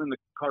he was doing the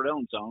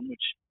Cardone Zone,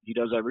 which he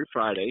does every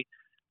Friday,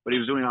 but he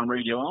was doing it on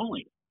radio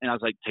only. And I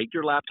was like, take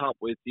your laptop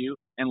with you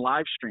and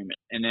live stream it.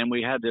 And then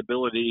we had the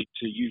ability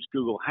to use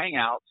Google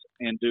Hangouts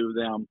and do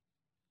them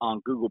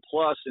on Google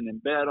Plus and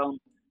embed them.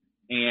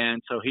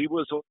 And so he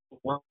was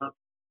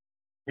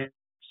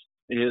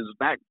his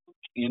back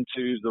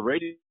into the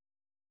radio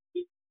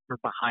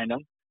behind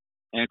him.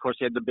 And of course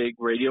he had the big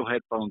radio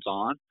headphones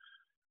on.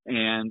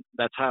 And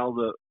that's how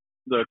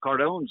the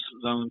Cardone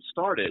Zone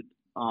started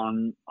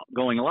on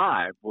going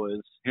live,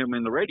 was him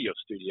in the radio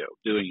studio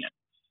doing it.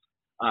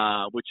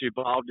 which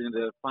evolved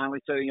into finally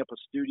setting up a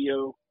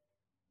studio.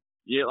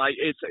 Yeah, like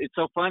it's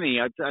so funny.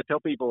 I tell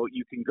people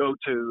you can go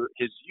to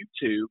his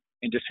YouTube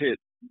and just hit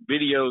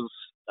videos,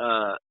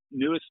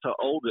 newest to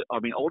oldest. I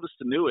mean, oldest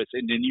to newest,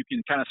 and then you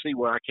can kind of see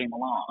where I came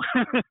along,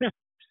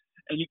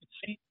 and you can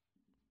see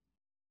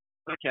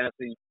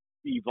broadcasting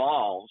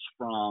evolves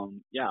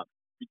from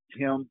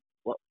him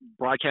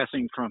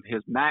broadcasting from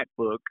his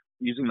MacBook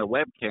using the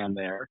webcam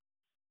there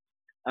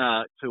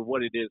to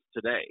what it is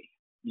today.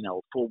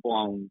 Full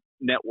blown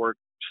network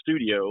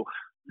studio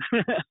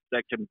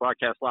that can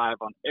broadcast live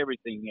on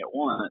everything at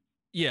once.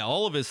 Yeah,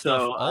 all of his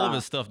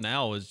stuff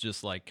now is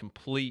just like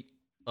complete,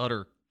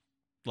 utter,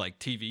 like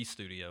TV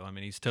studio. I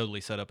mean, he's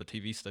totally set up a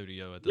TV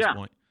studio at this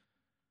point.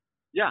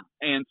 Yeah,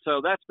 and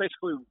so that's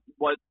basically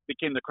what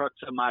became the crux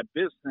of my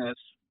business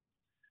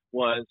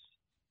was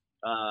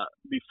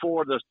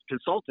before the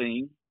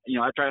consulting.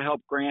 I tried to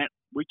help Grant.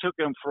 We took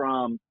him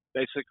from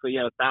basically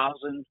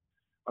 8,000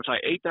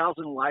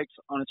 likes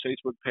on his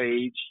Facebook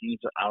page.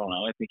 I don't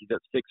know, I think he's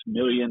at 6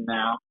 million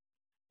now.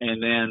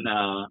 And then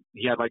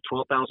he had like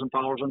 12,000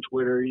 followers on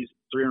Twitter. He's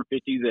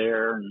 350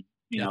 there. And,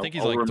 I think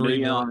he's like 3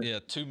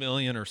 million, 2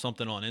 million or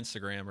something on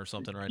Instagram or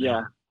something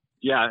now.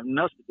 Yeah,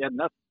 nothing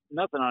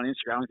on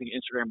Instagram. I don't think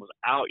Instagram was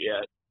out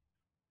yet.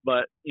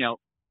 But,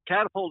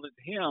 catapulted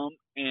him.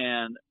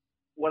 And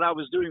what I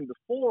was doing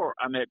before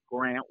I met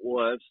Grant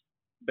was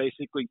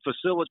basically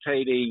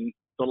facilitating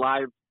the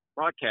live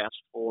broadcast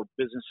for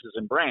businesses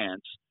and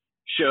brands,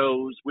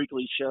 shows,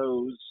 weekly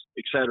shows,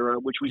 etc.,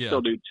 which we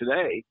still do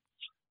today.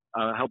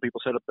 Help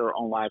people set up their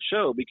own live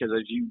show because,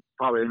 as you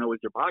probably know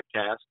with your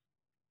podcast,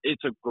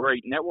 it's a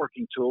great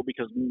networking tool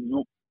because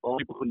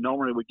people who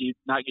normally would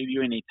not give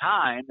you any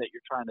time that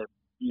you're trying to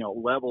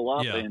level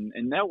up and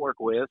network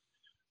with,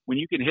 when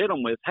you can hit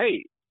them with,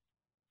 hey,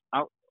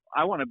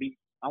 I want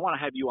to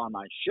have you on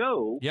my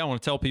show. Yeah, I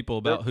want to tell people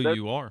about who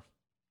you are.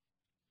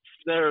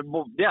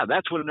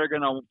 That's when they're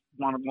going to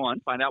want to, one,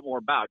 find out more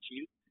about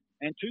you,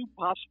 and two,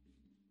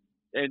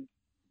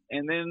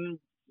 and then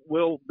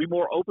we'll be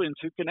more open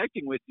to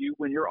connecting with you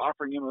when you're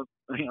offering him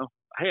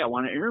hey, I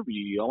want to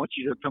interview you. I want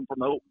you to come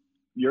promote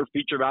your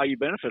feature value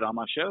benefit on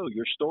my show,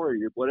 your story,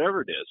 your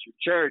whatever it is, your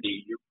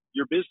charity,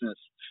 your business,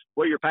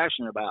 what you're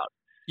passionate about.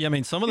 Yeah, I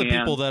mean, some of the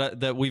people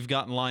that we've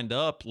gotten lined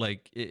up,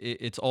 like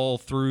it's all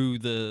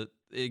through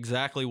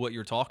exactly what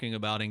you're talking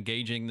about,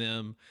 engaging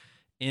them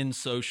in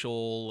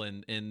social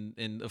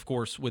and of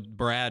course with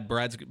Brad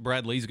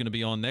Lee's going to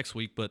be on next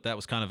week, but that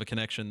was kind of a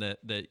connection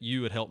that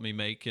you had helped me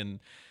make, and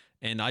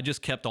I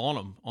just kept on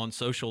him on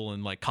social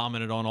and like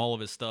commented on all of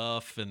his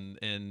stuff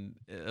and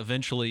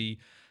eventually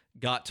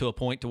got to a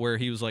point to where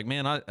he was like,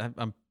 man,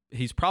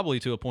 he's probably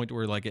to a point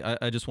where like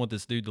I just want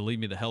this dude to leave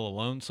me the hell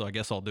alone, so I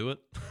guess I'll do it.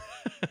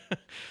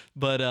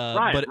 But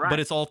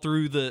it's all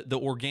through the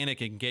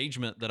organic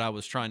engagement that I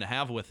was trying to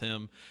have with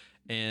him.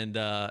 And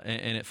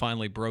it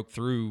finally broke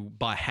through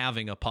by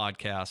having a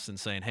podcast and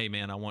saying, hey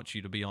man, I want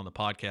you to be on the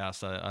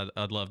podcast.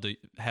 I'd love to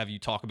have you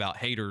talk about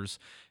haters.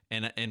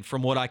 And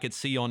from what I could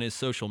see on his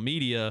social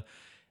media,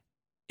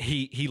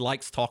 he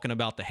likes talking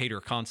about the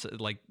hater concept,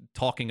 like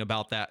talking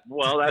about that.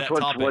 Well, that's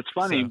what's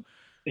funny. So,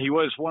 he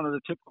was one of the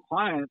typical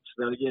clients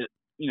that I get,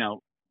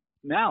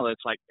 now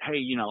it's like,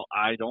 hey,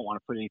 I don't want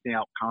to put anything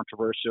out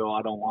controversial.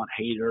 I don't want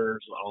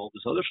haters, all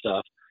this other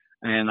stuff.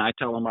 And I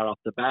tell him right off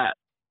the bat,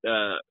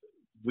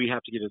 we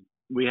have to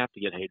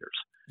get haters.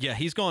 Yeah,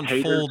 he's gone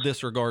full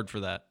disregard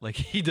for that. Like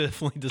he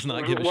definitely does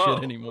not give a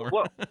shit anymore.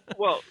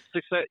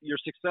 Your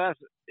success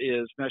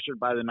is measured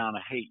by the amount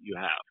of hate you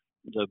have.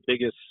 The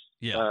biggest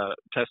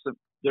test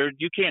there.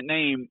 You can't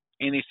name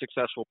any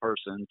successful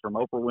person from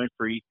Oprah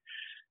Winfrey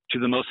to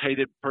the most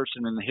hated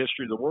person in the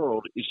history of the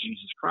world is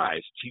Jesus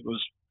Christ. He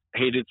was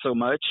hated so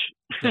much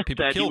that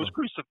people that he killed was him.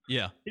 crucified.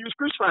 Yeah, he was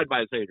crucified by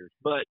his haters.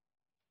 But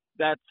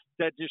that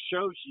just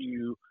shows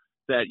you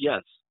that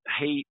yes,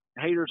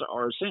 haters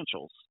are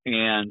essentials,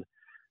 and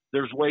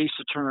there's ways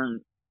to turn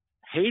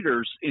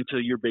haters into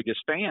your biggest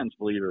fans,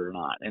 believe it or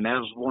not. And that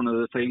was one of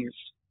the things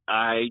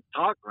I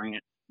taught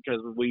Grant,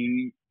 because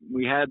we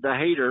had the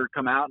hater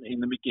come out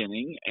in the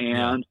beginning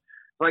and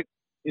like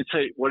and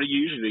say, what do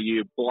you usually do?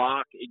 You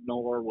block,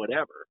 ignore,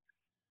 whatever.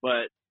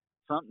 But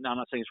I'm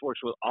not saying it works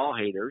with all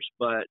haters,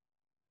 but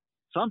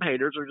some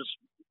haters are just,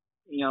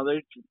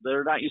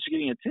 they're not used to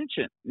getting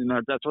attention.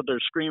 That's what they're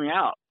screaming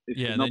out.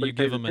 Yeah, and then you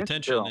give them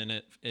attention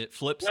and it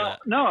flips that.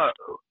 No,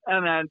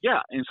 and then,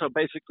 and so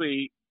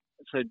basically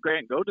I said,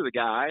 Grant, go to the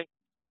guy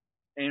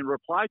and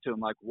reply to him,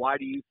 like, why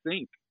do you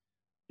think,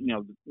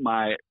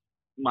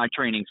 my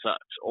training sucks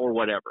or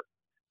whatever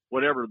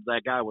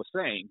that guy was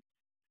saying.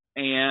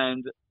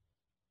 And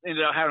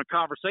ended up having a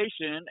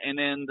conversation, and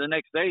then the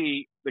next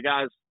day the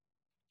guy's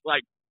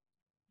like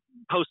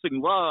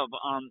posting love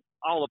on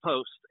all the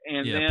posts,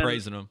 and then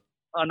praising him.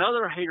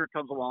 Another hater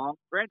comes along.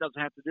 Grant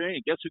doesn't have to do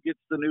anything. Guess who gets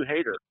the new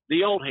hater?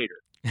 The old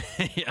hater.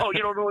 Oh,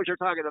 you don't know what you're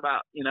talking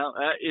about.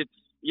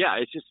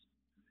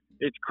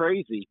 It's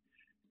crazy.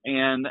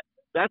 And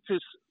that's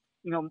just,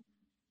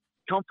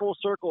 come full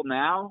circle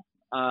now.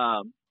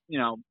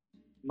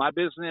 My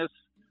business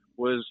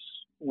was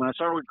when I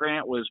started with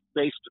Grant was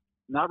based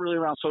not really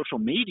around social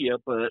media,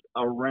 but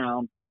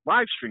around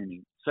live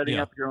streaming, setting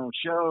up your own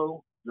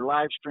show, your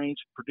live streams,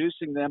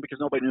 producing them, because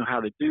nobody knew how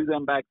to do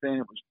them back then. It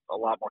was a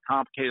lot more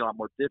complicated, a lot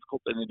more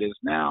difficult than it is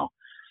now.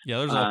 Yeah,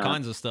 there's all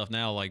kinds of stuff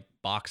now, like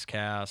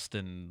Boxcast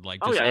and like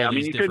just all I these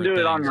mean, you different couldn't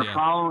do it things. on your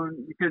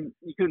phone. You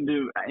couldn't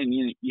do, and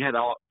you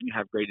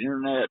have great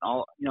internet.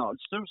 All there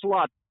was a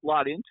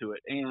lot into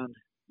it, and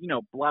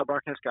live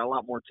broadcast got a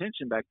lot more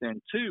attention back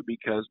then too,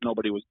 because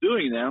nobody was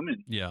doing them.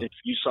 And if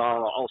you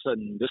saw all of a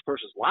sudden this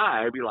person's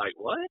live, you're like,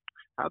 what?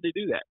 How'd they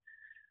do that?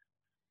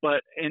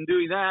 But in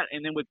doing that,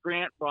 and then with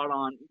Grant brought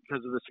on,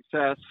 because of the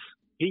success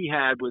he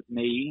had with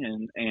me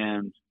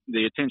and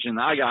the attention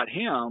I got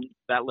him,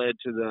 that led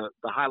to the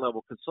high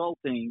level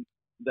consulting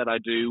that I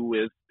do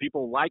with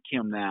people like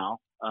him now.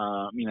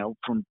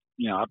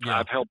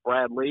 I've helped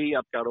Brad Lee.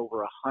 I've got over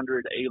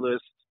 100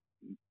 A-list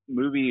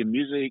movie and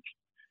music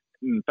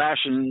and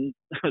fashion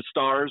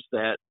stars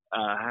that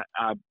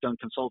I've done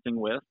consulting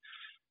with,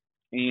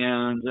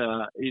 and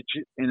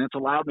it's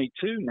allowed me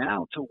too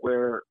now to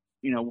where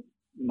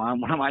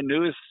one of my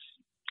newest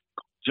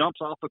jumps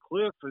off a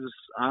cliff is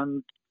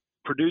I'm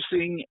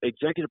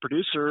executive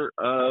producer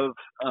of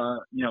a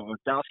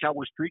Dallas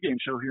Cowboys pregame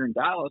show here in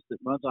Dallas that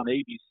runs on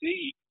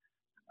ABC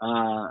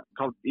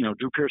called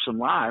Drew Pearson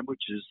Live,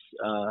 which is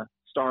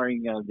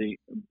starring the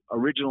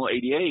original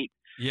 '88.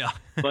 Yeah.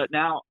 But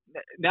now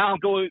I'm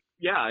going.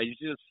 Yeah, it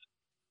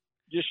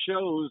just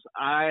shows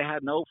I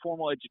had no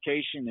formal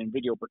education in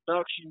video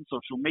production,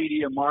 social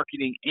media,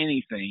 marketing,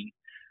 anything.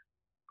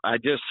 I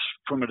just,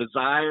 from a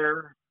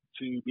desire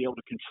to be able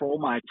to control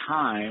my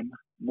time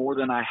more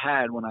than I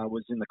had when I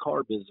was in the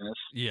car business.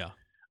 Yeah.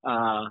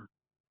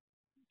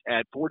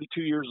 At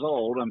 42 years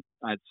old,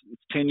 it's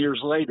 10 years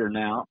later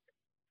now,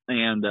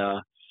 and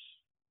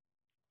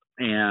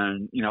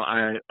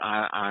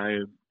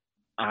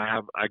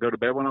I go to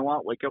bed when I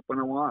want, wake up when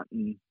I want,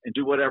 and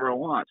do whatever I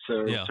want.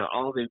 So to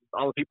all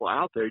the people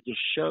out there, it just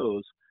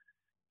shows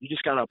you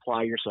just got to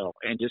apply yourself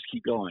and just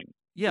keep going.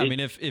 Yeah, I mean,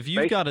 if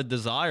you've got a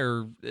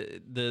desire,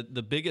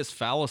 the biggest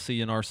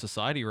fallacy in our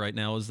society right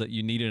now is that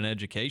you need an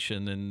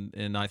education,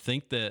 and I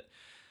think that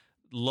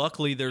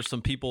luckily there's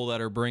some people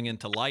that are bringing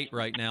to light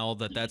right now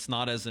that that's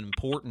not as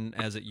important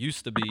as it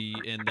used to be,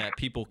 and that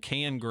people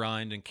can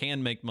grind and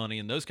can make money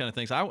and those kind of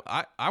things.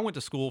 I went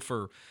to school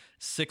for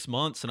 6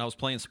 months and I was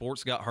playing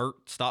sports, got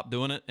hurt, stopped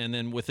doing it, and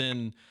then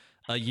within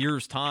a year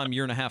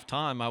and a half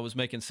time, I was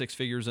making six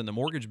figures in the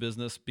mortgage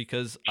business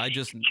because I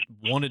just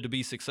wanted to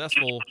be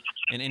successful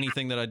in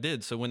anything that I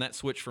did. So when that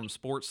switched from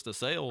sports to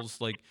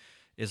sales, like,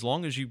 as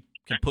long as you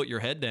can put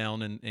your head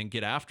down and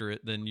get after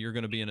it, then you're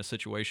going to be in a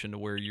situation to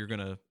where you're going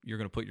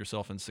to put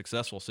yourself in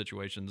successful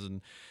situations.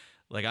 And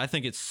like, I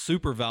think it's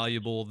super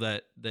valuable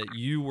that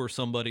you were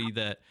somebody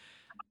that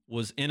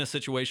was in a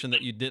situation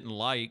that you didn't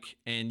like,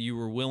 and you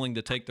were willing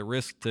to take the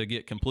risk to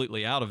get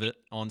completely out of it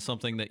on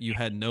something that you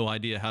had no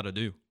idea how to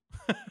do.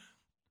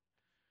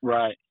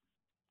 Right.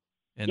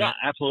 And yeah,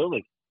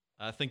 absolutely.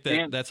 I think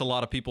that's a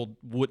lot of people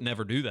would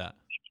never do that.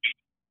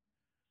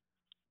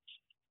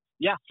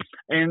 Yeah.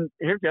 And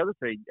here's the other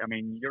thing. I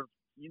mean, you're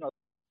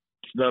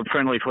the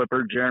friendly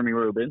flipper, Jeremy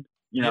Rubin,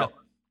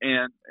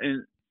 and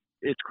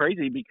it's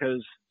crazy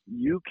because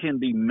you can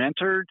be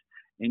mentored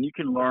and you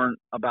can learn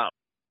about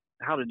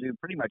how to do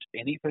pretty much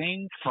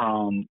anything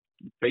from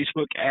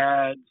Facebook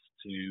ads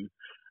to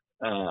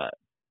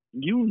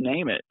you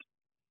name it,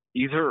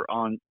 either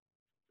on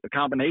a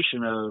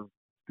combination of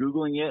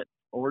Googling it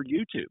or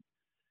YouTube.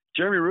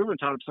 Jeremy Rubin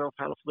taught himself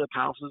how to flip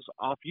houses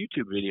off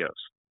YouTube videos.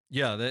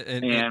 Yeah,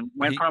 and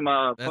went from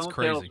a phone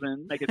crazy.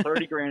 salesman making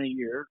 $30,000 a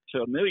year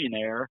to a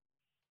millionaire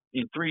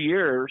in 3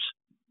 years,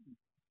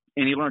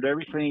 and he learned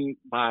everything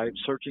by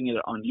searching it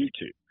on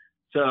YouTube.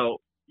 So,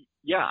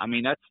 yeah, I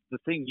mean, that's the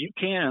thing. You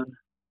can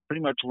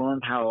pretty much learn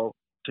how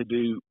to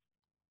do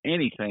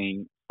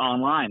anything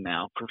online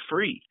now for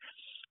free.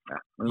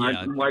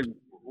 Yeah. Like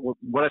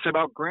what I said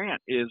about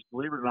Grant is,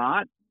 believe it or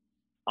not,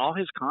 all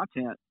his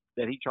content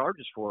that he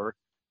charges for,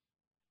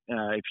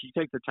 if you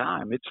take the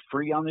time, it's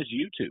free on his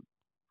YouTube.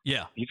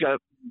 Yeah. He's got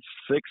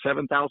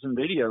 6,000-7,000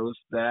 videos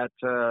that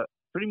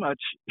pretty much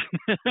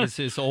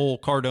his whole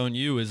Cardone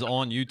U is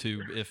on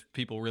YouTube if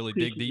people really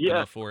dig deep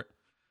enough for it.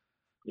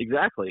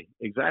 Exactly.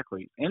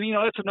 And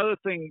that's another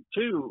thing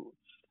too,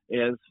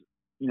 is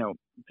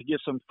to give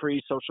some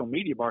free social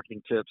media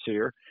marketing tips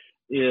here,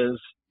 is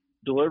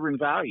delivering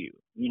value,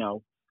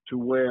 to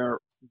where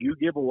you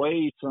give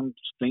away some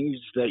things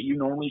that you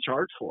normally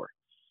charge for,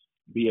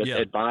 be it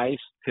advice,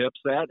 tips,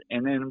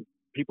 and then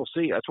people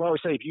see. That's why I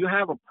always say, if you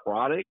have a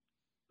product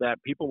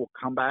that people will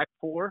come back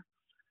for,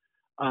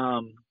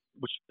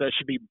 which that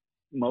should be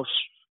most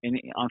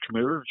any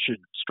entrepreneur should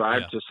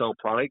strive to sell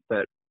a product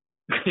that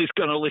is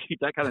going to leave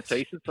that kind of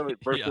taste in somebody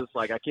versus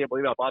like, I can't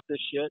believe I bought this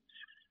shit.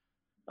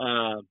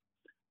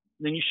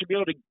 Then you should be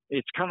able to.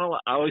 It's kind of,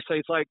 I always say,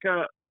 it's like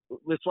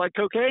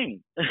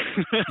cocaine.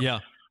 Yeah.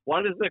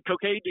 Why does the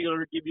cocaine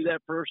dealer give you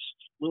that first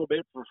little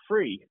bit for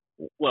free?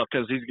 Well,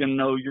 because he's going to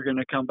know you're going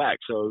to come back.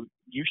 So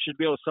you should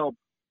be able to sell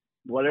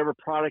whatever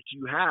product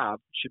you have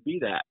should be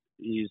that.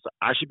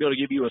 I should be able to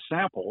give you a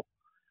sample,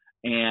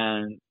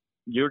 and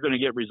you're going to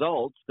get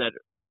results that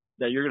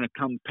you're going to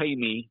come pay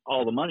me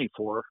all the money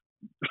for.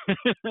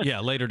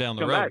 Yeah, later down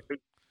the come road. back.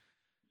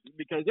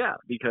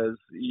 Because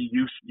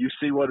you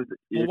see what it.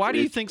 Well, why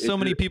do you think so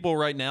many people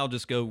right now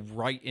just go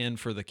right in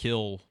for the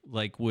kill,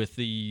 like with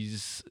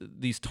these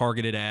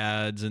targeted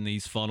ads and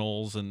these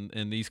funnels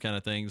and these kind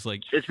of things? Like,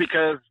 it's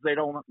because they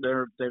know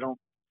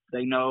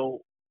they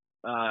know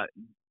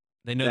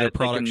their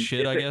product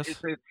shit. I guess it's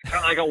kind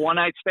of like a one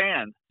night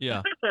stand.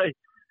 Yeah.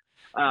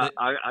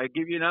 I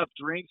give you enough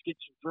drinks, get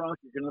you drunk.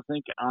 You're gonna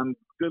think I'm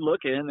good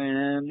looking,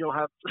 and you'll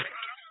have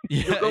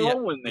you'll go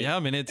home with me. Yeah, I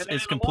mean it's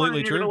completely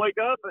morning, true. You're gonna wake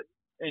up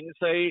and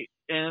say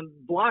and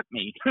block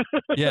me.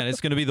 Yeah, and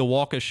it's going to be the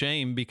walk of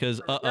shame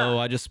because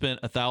I just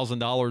spent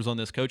 $1,000 on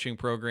this coaching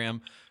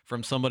program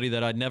from somebody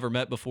that I'd never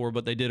met before,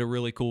 but they did a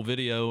really cool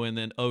video, and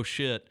then oh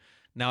shit,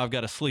 now I've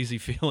got a sleazy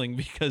feeling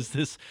because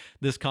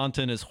this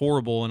content is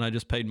horrible and I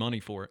just paid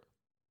money for it.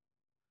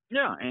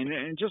 Yeah, and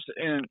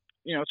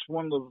it's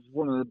one of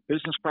the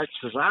business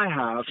practices I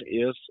have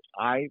is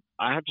I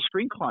have to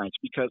screen clients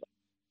because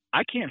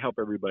I can't help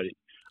everybody.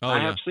 I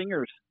have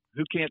singers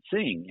who can't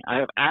sing. I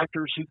have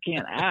actors who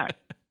can't act.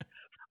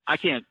 I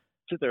can't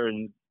sit there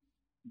and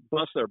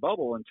bust their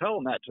bubble and tell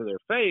them that to their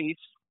face.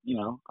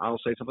 I'll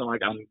say something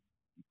like I'm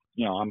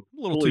a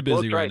little too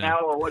busy right now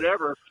or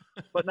whatever.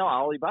 But no,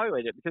 I'll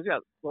evaluate it because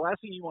the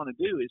last thing you want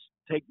to do is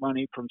take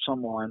money from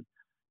someone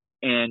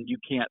and you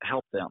can't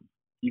help them.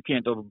 You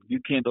can't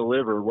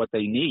deliver what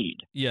they need.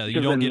 Yeah, you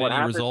don't get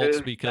any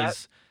results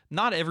because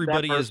not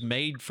everybody is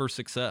made for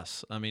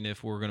success. I mean,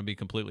 if we're going to be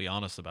completely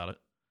honest about it.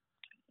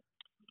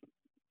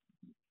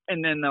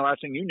 And then the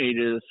last thing you need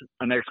is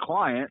an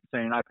ex-client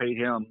saying, I paid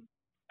him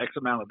X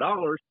amount of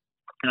dollars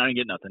and I didn't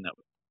get nothing of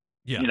it.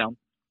 Yeah.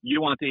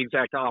 You want the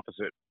exact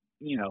opposite,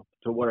 to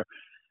whatever.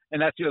 And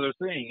that's the other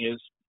thing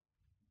is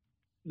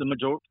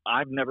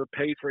I've never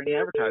paid for any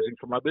advertising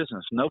for my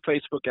business. No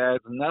Facebook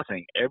ads,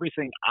 nothing.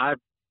 Everything I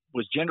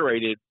was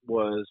generated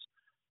was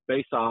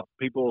based off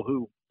people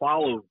who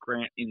followed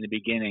Grant in the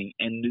beginning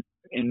and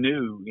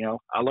knew,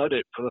 I loved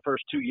it for the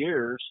first 2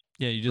 years.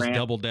 Yeah, you just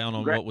doubled down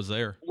on what was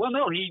there. Well,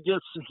 no, he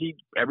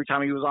every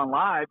time he was on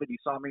live and he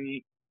saw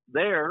me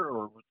there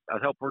or I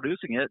helped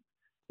producing it,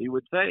 he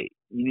would say,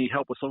 you need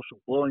help with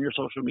blowing your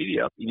social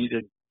media up. You need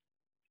to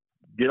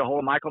get a hold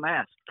of Michael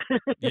Nast.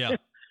 Yeah.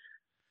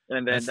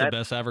 And that's the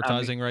best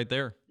advertising right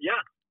there. Yeah.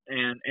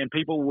 And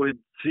people would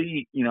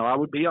see, I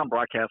would be on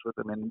broadcast with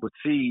them and would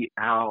see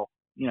how,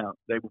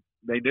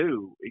 they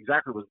do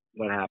exactly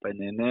what happened.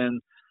 And then,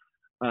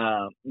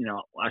 I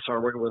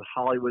started working with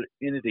Hollywood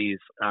entities.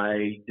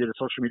 I did a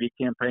social media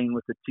campaign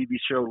with the TV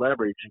show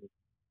Leverage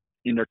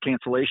in their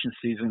cancellation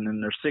season,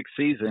 in their 6th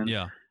season.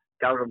 Yeah.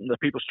 Got the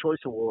People's Choice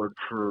Award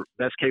for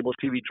Best Cable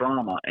TV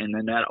Drama. And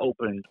then that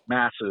opened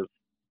massive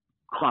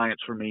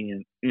clients for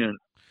me in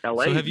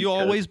LA. So have you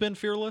always been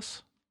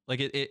fearless? Like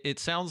it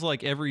sounds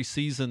like every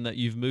season that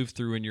you've moved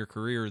through in your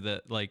career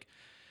that like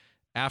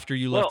after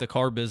you left the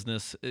car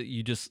business,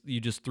 you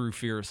just threw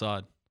fear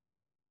aside.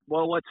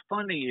 Well, what's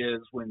funny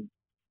is when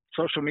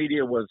social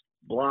media was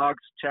blogs,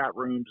 chat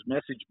rooms,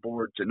 message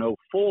boards in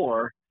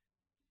 2004,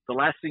 the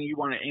last thing you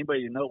wanted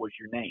anybody to know was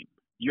your name.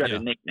 You had a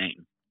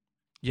nickname.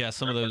 Yeah,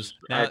 some of those.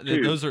 I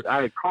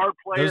had card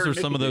player. Those are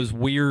some of those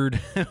weird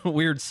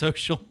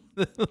social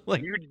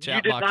like chat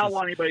you did boxes. not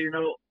want anybody to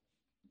know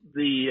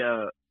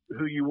the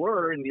who you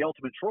were, and the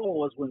ultimate troll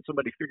was when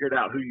somebody figured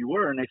out who you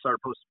were and they started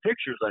posting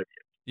pictures of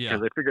you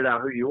because they figured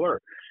out who you were.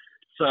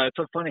 So it's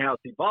so funny how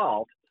it's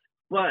evolved.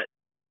 But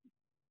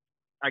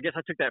I guess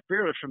I took that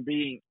fearless from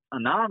being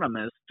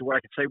anonymous to where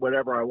I could say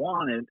whatever I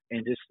wanted,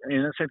 and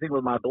the same thing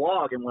with my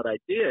blog and what I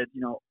did.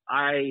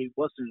 I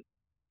wasn't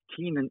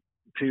keen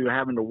to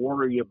having to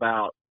worry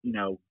about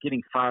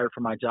getting fired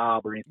from my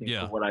job or anything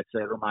for what I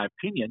said or my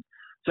opinion.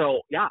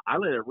 So yeah, I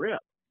let it rip.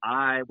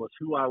 I was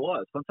who I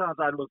was. Sometimes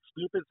I look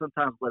stupid,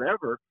 sometimes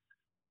whatever,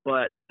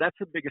 but that's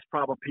the biggest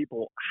problem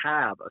people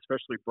have,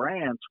 especially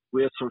brands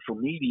with social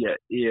media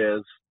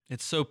is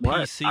it's so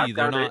PC.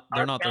 They're not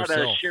themselves. I've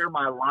got to share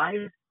my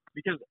life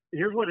because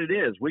here's what it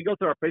is. We go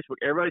through our Facebook.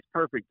 Everybody's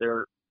perfect.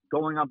 They're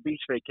going on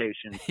beach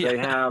vacations. They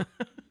have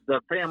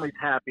the family's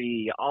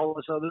happy, all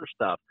this other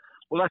stuff.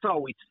 Well, that's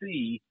all we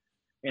see,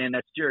 and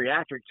that's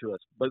geriatric to us.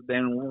 But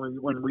then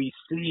when we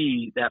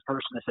see that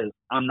person that says,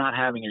 I'm not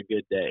having a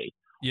good day,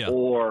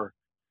 or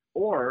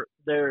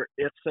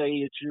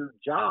it's your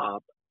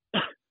job,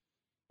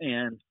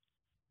 and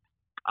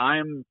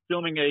I'm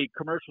filming a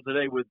commercial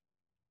today with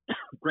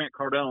Grant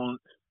Cardone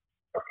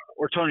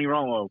or Tony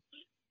Romo,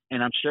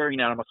 and I'm sharing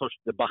that on my social,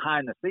 the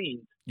behind the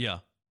scenes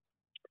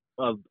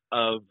of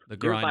the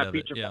grind of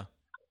it,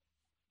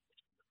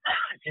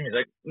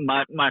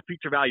 my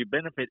future value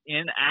benefit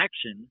in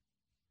action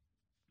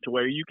to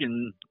where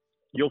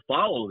you'll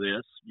follow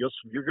this.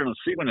 You're going to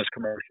see when this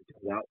commercial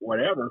comes out,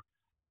 whatever.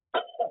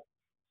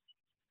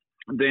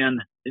 Then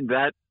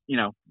that's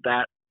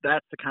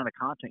the kind of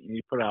content you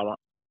need to put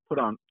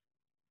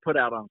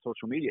out on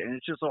social media. And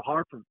it's just so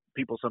hard for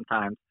people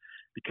sometimes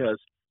because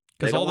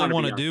Because all they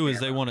want to do is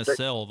camera. they want to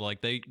sell.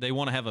 Like they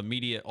want to have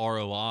immediate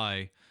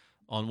ROI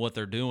on what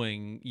they're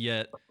doing.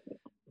 Yet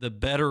the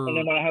better. And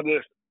they want to have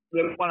this.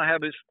 They want to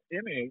have this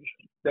image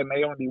that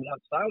may only be one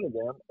side of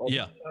them, or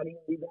Yeah. not even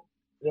be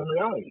in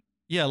reality.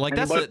 Yeah, like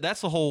And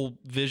that's the whole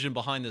vision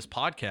behind this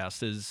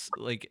podcast is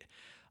like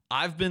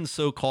I've been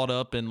so caught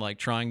up in like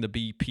trying to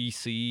be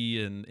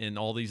PC and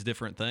all these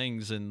different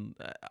things, and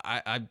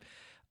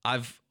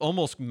I've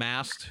almost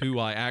masked who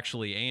I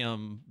actually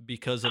am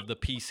because of the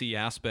PC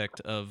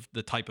aspect of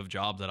the type of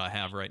job that I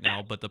have right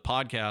now. But the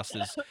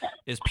podcast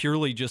is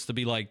purely just to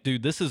be like,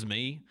 dude, this is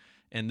me.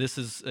 And this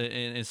is,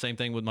 and same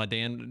thing with my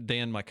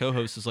Dan, my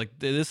co-host, is like,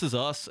 this is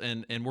us,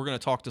 and we're going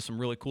to talk to some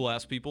really cool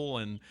ass people,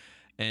 and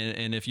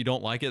if you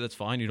don't like it, that's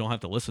fine. You don't have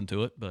to listen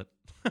to it, but.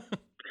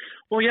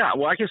 Well, yeah.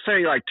 Well, I can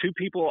say like two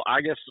people,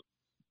 I guess,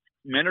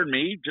 mentored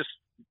me just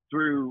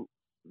through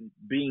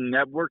being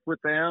networked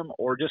with them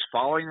or just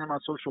following them on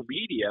social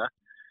media.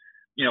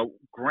 You know,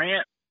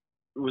 Grant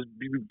was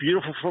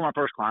beautiful for my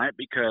first client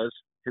because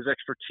his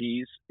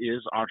expertise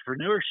is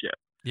entrepreneurship.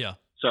 Yeah.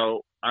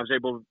 So I was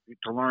able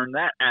to learn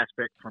that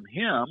aspect from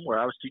him where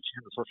I was teaching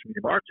him the social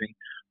media marketing.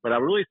 But I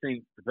really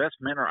think the best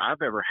mentor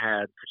I've ever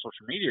had for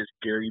social media is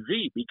Gary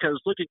Vee,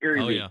 because look at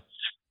Gary Vee. Yeah.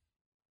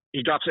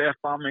 He drops an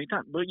F-bomb many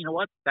times. But you know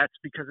what? That's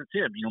because it's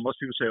him. You know, most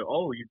people say,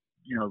 oh, you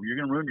know, you're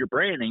going to ruin your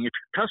branding if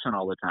you're cussing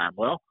all the time.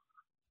 Well,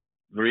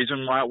 the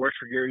reason why it works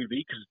for Gary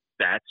Vee, because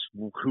that's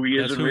who he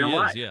is in real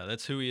life. Yeah,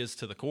 that's who he is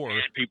to the core.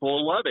 And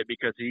people love it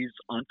because he's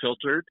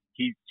unfiltered.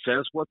 He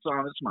says what's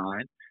on his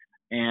mind.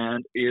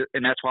 And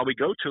that's why we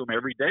go to him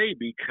every day,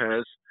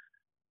 because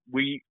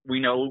we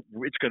know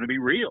it's going to be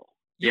real.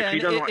 Yeah,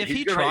 if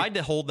he tried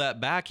to hold that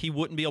back, he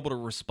wouldn't be able to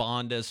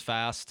respond as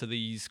fast to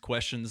these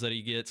questions that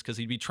he gets, because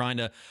he'd be trying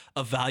to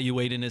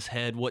evaluate in his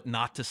head what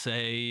not to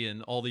say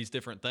and all these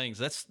different things.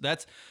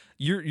 That's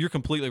you're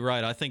completely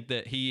right. I think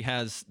that he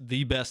has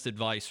the best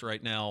advice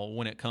right now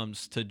when it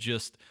comes to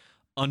just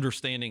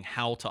understanding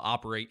how to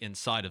operate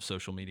inside of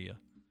social media.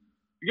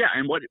 Yeah,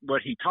 and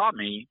what he taught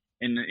me,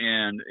 and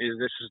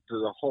this is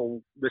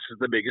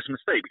the biggest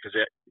mistake, because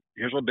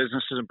here's what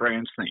businesses and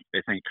brands think.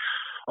 They think,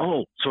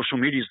 oh, social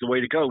media is the way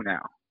to go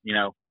now, you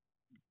know,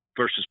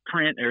 versus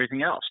print and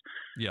everything else.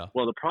 Yeah.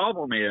 Well, the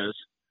problem is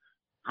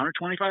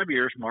 125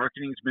 years,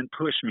 marketing's been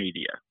push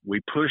media. We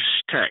push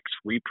text.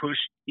 We push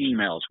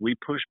emails. We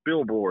push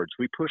billboards.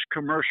 We push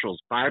commercials.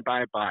 Buy,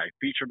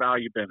 feature,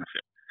 value,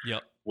 benefit.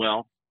 Yep.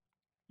 Well,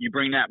 you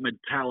bring that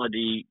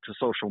mentality to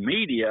social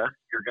media,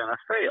 you're going to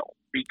fail,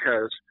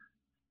 because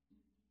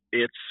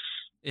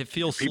it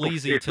feels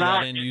sleazy to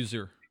that end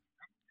user.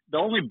 The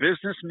only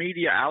business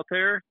media out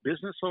there,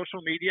 business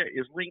social media,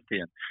 is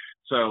LinkedIn.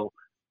 So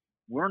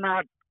when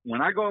I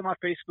go on my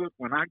Facebook,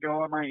 when I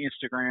go on my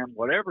Instagram,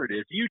 whatever it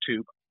is,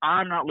 YouTube,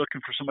 I'm not looking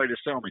for somebody to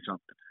sell me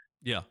something.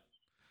 Yeah.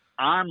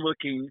 I'm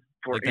looking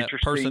for like that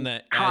interesting person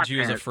that content. adds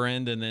you as a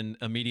friend and then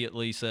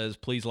immediately says,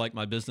 please like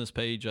my business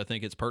page. I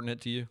think it's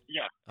pertinent to you.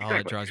 Yeah. Exactly. Oh,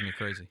 that drives me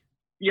crazy.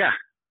 Yeah.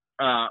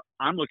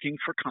 I'm looking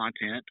for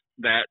content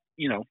that,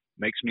 you know,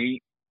 makes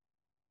me,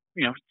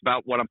 you know, it's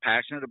about what I'm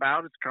passionate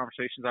about. It's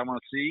conversations I want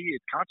to see.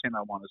 It's content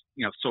I want to,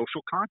 you know,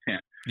 social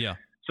content. Yeah.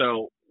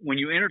 So when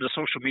you enter the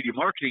social media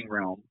marketing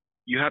realm,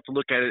 you have to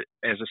look at it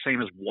as the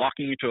same as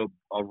walking into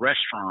a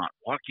restaurant,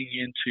 walking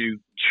into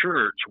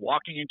church,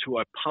 walking into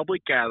a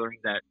public gathering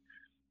that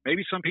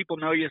maybe some people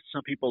know you,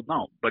 some people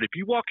don't. But if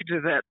you walk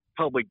into that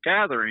public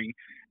gathering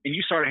and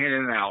you start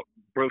handing out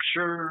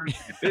brochures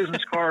and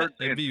business cards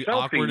It'd and be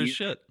selfies awkward as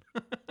shit.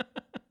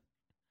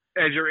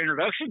 as your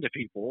introduction to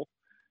people,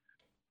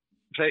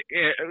 say,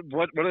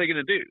 what are they going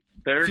to do?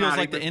 It feels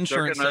like the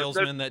insurance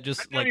salesman that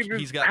just like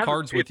he's got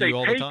cards with you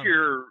all the time.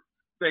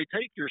 They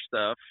take your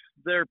stuff,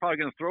 they're probably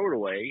going to throw it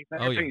away. They're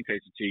not paying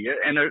attention to you,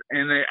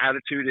 and their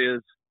attitude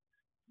is,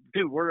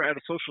 dude, we're at a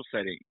social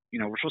setting. You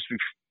know, we're supposed to be.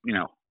 You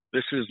know,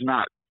 this is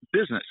not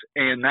business,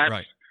 and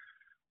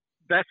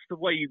that's the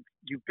way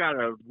you've got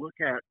to look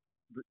at.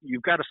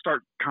 You've got to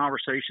start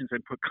conversations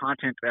and put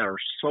content that are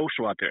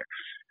social out there.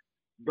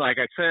 Like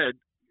I said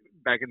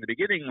back in the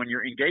beginning, when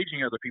you're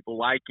engaging other people,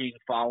 liking,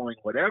 following,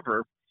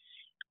 whatever.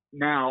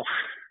 Now,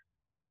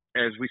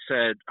 as we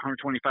said,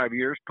 125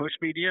 years push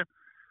media.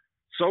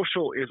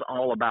 Social is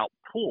all about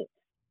pull.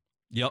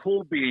 Yep.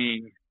 Pull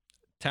being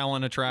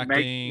talent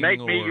attracting. Make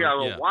me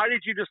go, why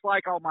did you just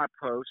like all my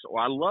posts? Or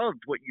I loved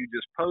what you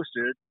just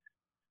posted.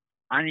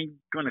 I'm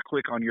going to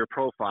click on your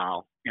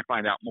profile and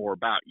find out more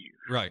about you.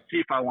 Right. See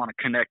if I want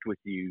to connect with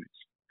you.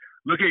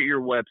 Look at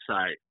your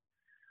website.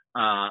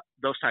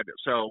 Those type of.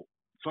 So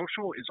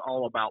social is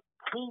all about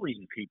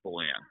pulling people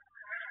in.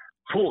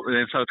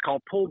 And so it's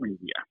called pull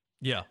media.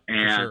 Yeah.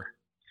 And for sure.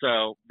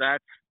 So that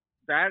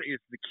is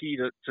the key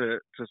to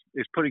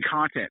is putting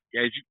content.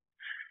 As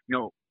you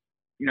know,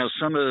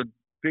 some of the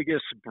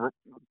biggest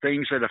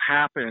things that have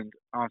happened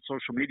on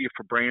social media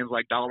for brands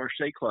like Dollar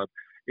Shave Club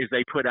is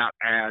they put out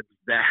ads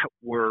that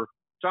were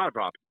jaw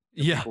dropping.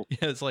 Yeah,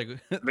 it's like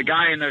the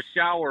guy in the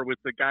shower with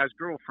the guy's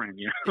girlfriend,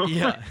 you know.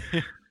 Yeah,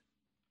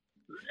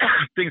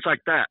 things like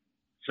that.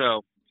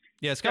 So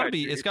yeah, it's got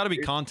to be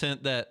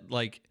content that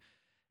like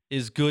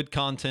is good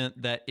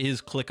content that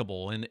is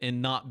clickable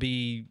and not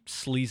be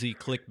sleazy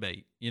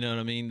clickbait. You know what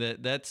I mean?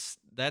 That's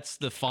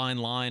the fine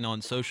line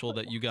on social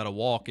that you got to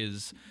walk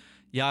is,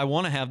 yeah, I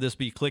want to have this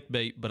be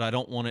clickbait, but I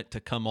don't want it to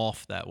come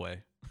off that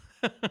way.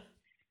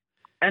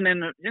 And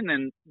then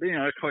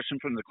a question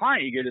from the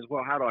client you get is,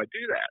 well, how do I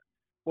do that?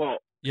 Well,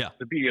 yeah,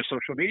 the beauty of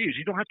social media is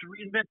you don't have to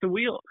reinvent the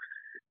wheel.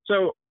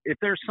 So if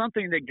there's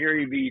something that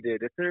Gary Vee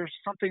did, if there's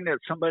something that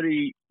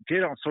somebody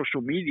did on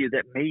social media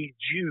that made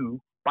you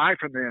buy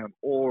from them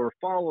or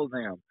follow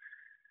them,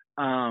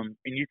 and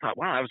you thought,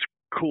 wow, that was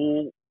a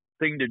cool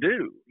thing to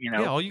do,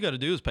 Yeah, all you got to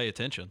do is pay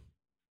attention.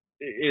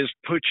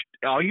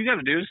 All you got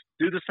to do is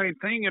do the same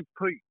thing and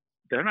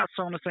they're not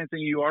selling the same thing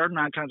you are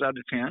 9 times out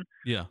of 10.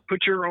 Yeah. Put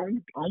your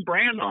own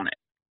brand on it,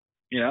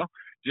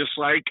 just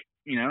like,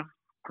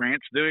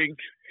 Grant's doing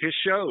his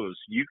shows.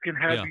 You can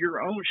have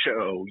your own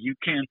show. You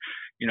can,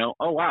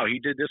 oh, wow, he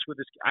did this with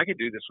this. I could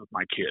do this with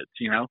my kids,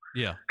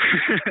 Yeah.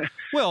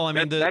 Well, I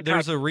mean,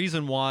 there's a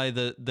reason why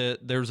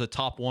there's a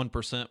top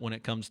 1% when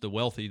it comes to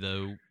wealthy,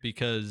 though,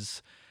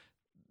 because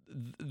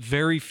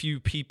very few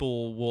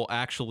people will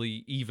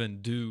actually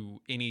even do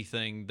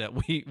anything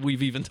that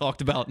we've even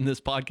talked about in this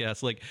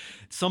podcast. Like,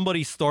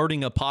 somebody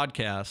starting a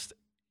podcast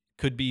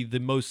could be the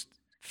most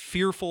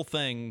fearful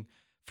thing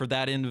for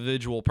that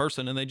individual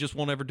person, and they just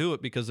won't ever do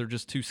it because they're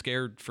just too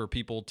scared for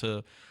people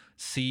to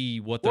see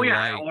what they're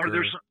like. Or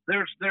there's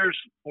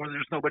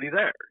nobody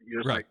there.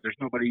 You're just right. Like, there's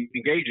nobody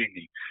engaging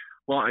me.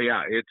 Well,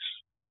 yeah, it's,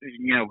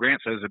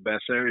 Grant says it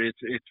best there. It's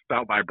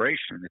about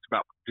vibration. It's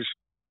about just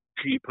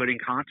keep putting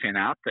content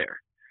out there.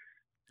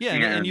 Yeah,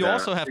 and you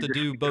also have to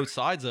do both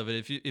sides of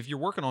it. If you're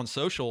working on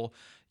social,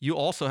 you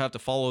also have to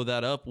follow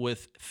that up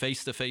with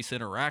face-to-face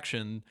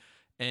interaction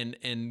and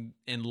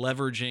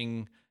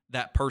leveraging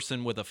that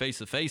person with a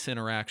face-to-face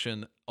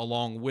interaction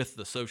along with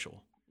the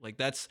social. Like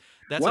that's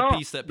a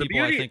piece that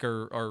people I think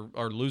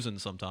are losing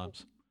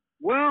sometimes.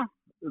 Well,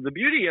 the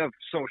beauty of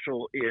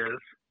social is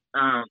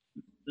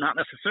not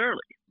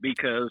necessarily,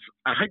 because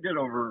I did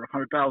over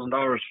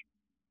 $100,000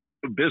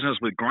 of business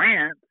with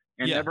Grant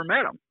and never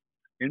met him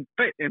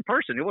in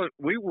person.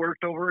 We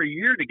worked over a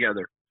year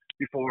together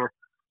before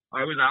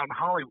I was out in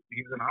Hollywood.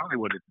 He was in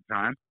Hollywood at the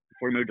time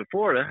before he moved to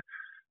Florida,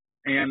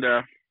 and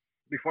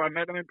before I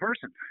met him in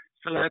person.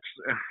 So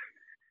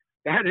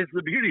that is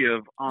the beauty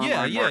of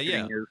online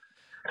marketing.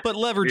 But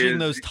leveraging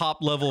those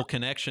top level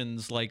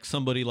connections, like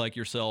somebody like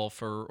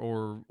yourself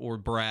or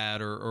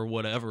Brad or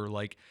whatever,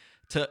 like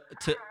to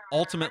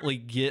ultimately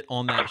get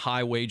on that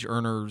high wage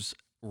earners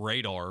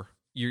radar.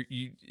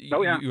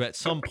 You at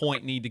some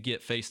point need to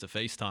get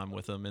face-to-face time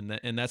with them,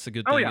 and that's a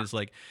good thing. Is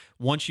like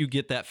once you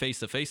get that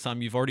face-to-face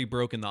time, you've already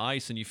broken the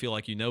ice and you feel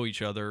like you know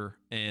each other,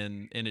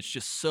 and it's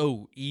just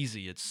so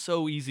easy. It's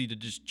so easy to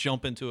just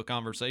jump into a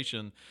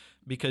conversation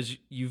because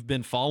you've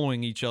been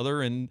following each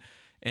other, and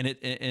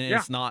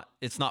it's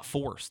not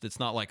forced. It's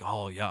not like,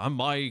 oh yeah, I'm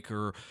Mike,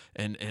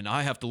 and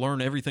I have to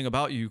learn everything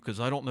about you because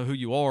I don't know who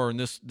you are, and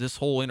this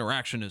whole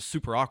interaction is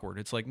super awkward.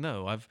 It's like,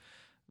 no,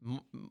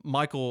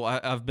 Michael,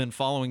 I've been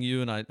following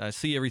you, and I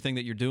see everything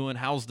that you're doing.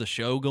 How's the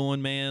show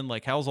going, man?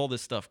 Like, how's all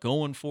this stuff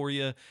going for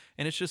you?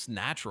 And it's just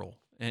natural,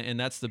 and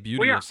that's the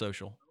beauty of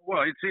social.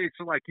 Well, it's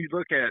like you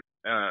look at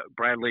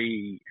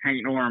Bradley,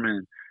 Hank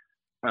Norman,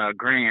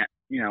 Grant,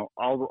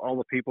 all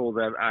the people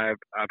that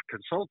I've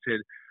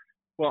consulted.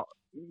 Well,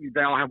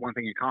 they all have one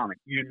thing in common.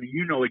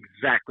 You know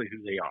exactly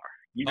who they are.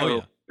 You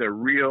know they're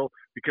real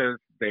because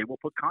they will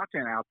put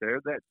content out there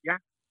that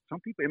some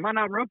people, it might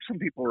not rub some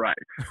people right.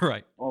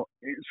 Right. Well,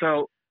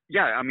 so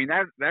I mean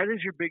that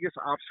is your biggest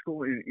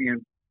obstacle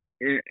in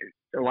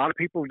a lot of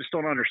people just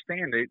don't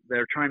understand it.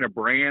 They're trying to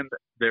brand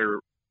their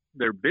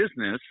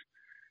business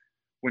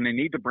when they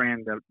need to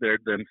brand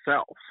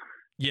themselves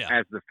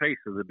as the face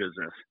of the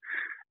business.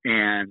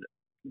 And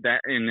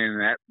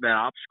then that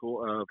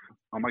obstacle of,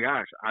 oh my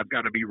gosh, I've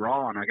got to be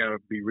raw and I got to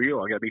be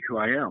real. I got to be who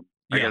I am.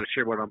 I got to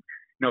share what I'm,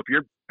 if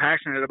you're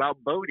passionate about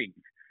boating,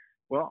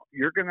 well,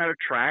 you're going to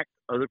attract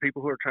other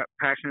people who are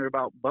passionate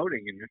about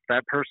boating. And if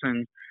that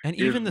person and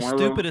even the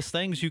stupidest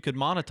things you could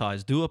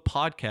monetize, do a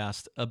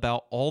podcast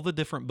about all the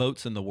different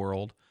boats in the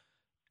world,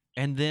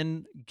 and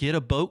then get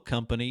a boat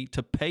company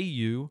to pay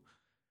you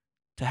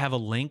to have a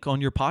link on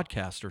your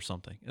podcast or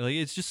something. Like,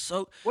 it's just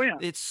so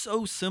it's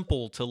so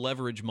simple to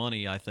leverage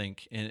money, I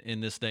think, in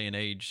this day and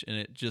age, and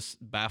it's just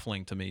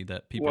baffling to me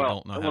that people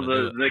don't know how to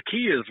do it. The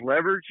key is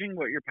leveraging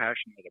what you're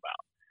passionate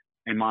about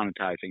and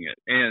monetizing it.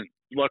 And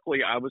luckily,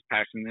 I was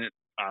passionate.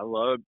 I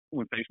love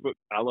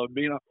I love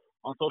being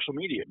on social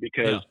media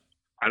because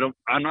I'm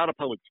not a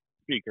public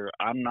speaker.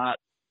 I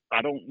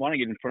don't want to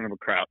get in front of a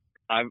crowd.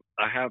 I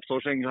have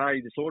social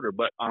anxiety disorder,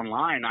 but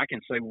online I can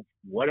say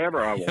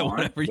whatever I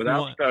want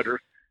without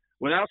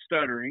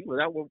stuttering,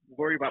 without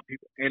worry about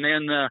people. And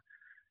then,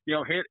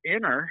 hit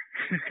enter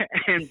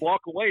and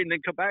walk away and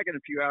then come back in a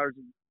few hours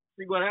and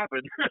see what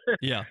happened.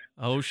 Yeah.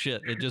 Oh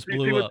shit. It just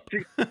blew up.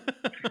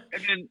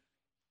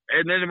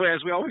 And then,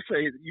 as we always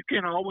say, you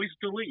can always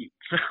delete.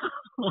 So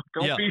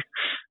don't be.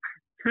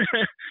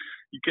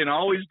 You can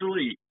always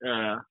delete.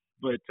 I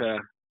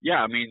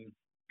mean,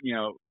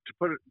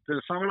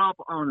 to sum it up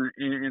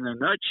in a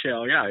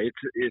nutshell, yeah,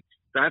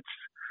 that's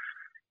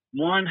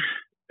one,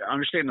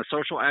 understanding the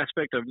social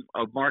aspect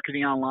of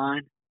marketing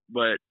online,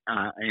 but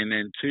and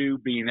then two,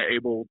 being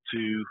able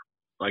to,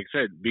 like I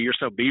said, be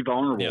yourself, be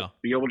vulnerable,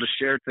 be able to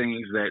share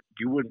things that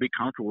you wouldn't be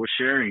comfortable with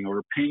sharing, or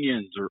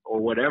opinions or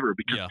whatever,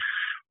 because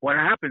what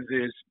happens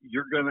is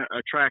you're going to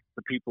attract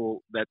the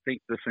people that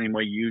think the same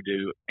way you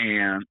do,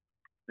 and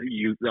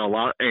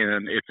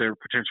and if they're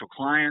potential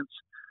clients,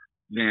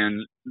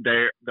 then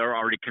they're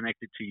already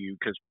connected to you,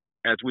 because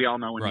as we all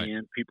know, in the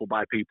end, people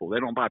buy people. They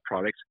don't buy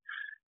products.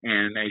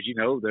 And as you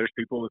know, there's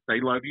people, if they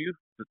love you,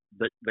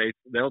 that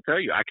they'll tell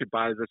you, I could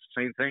buy the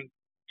same thing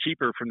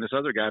cheaper from this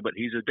other guy, but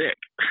he's a dick.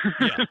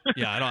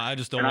 I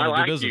just don't want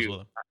to do business with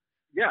him.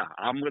 Yeah,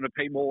 I'm going to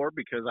pay more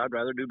because I'd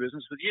rather do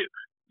business with you.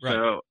 Right.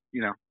 So,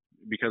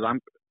 because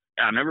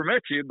I never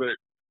met you, but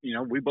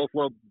we both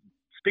love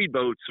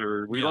speedboats,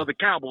 or we love the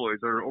Cowboys,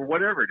 or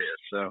whatever it is.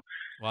 So,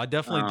 well, I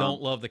definitely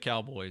don't love the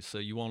Cowboys, so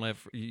you won't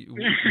have we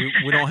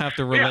don't have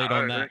to relate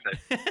on that.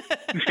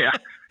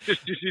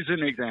 just use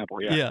an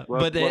example. Yeah.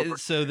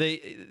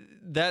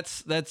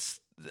 That's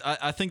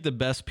I think the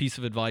best piece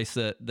of advice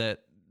that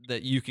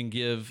you can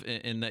give,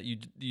 and that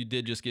you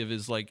did just give,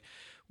 is like,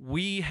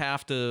 we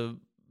have to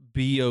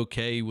be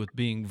okay with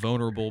being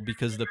vulnerable,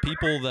 because the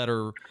people that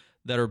are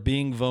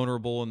being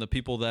vulnerable, and the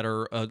people that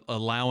are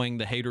allowing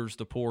the haters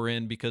to pour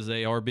in because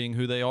they are being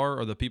who they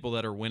are the people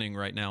that are winning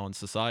right now in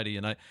society.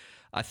 And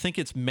I think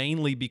it's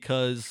mainly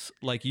because,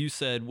 like you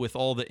said, with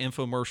all the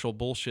infomercial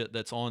bullshit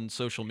that's on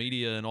social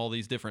media and all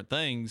these different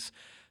things,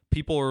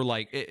 people are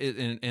like,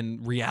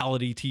 and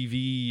reality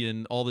TV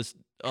and all this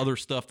other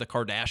stuff, the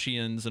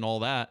Kardashians and all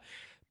that,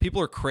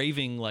 people are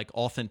craving like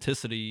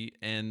authenticity.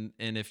 And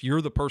if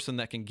you're the person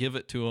that can give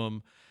it to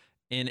them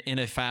in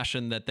a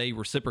fashion that they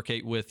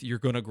reciprocate with, you're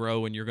going to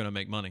grow and you're going to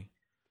make money.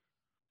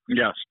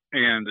 Yes.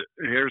 And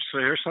here's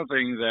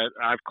something that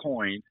I've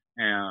coined,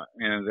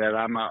 and that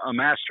I'm a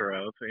master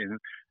of, and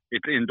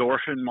it's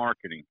endorphin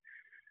marketing.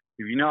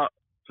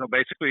 So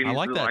basically, I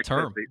like that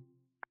term.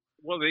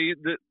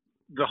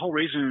 The whole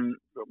reason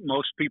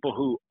most people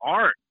who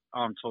aren't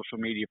on social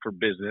media for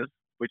business,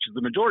 which is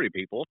the majority of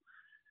people,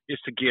 is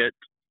to get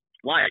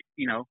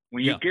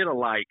when you get a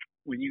like,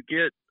 when you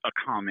get a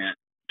comment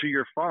to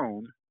your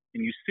phone,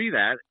 and you see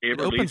that, it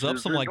opens up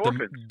some endorphins.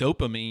 like the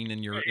dopamine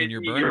in your brain.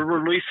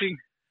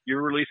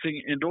 You're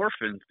releasing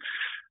endorphins,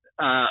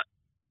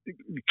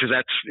 because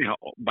that's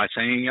by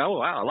saying, oh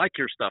wow, I like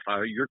your stuff,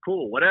 you're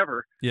cool,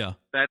 whatever. Yeah,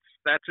 that's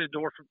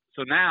endorphin.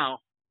 So now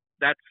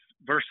that's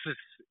versus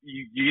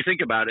you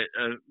think about it.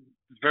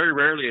 Very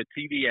rarely a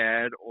TV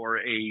ad or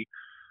a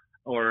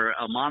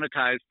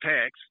monetized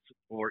text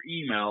or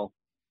email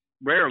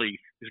rarely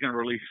is going to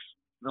release.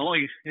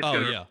 Release,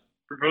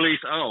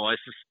 it's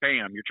a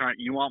spam.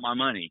 You want my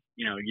money.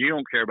 You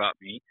don't care about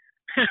me.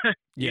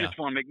 You just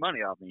want to make money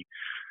off me.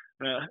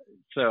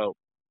 So,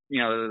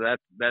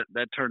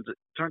 that turns it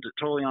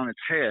totally on its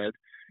head.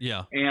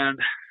 Yeah. And,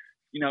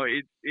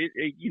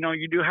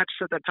 you do have to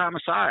set that time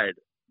aside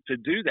to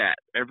do that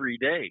every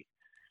day.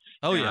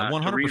 Oh yeah,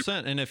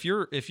 100%. And if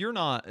you're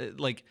not,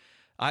 like,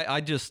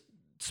 I just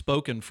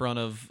spoke in front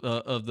of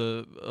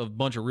a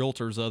bunch of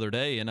realtors the other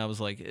day, and I was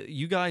like,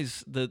 you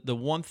guys, the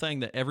one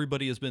thing that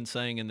everybody has been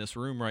saying in this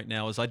room right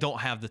now is, I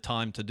don't have the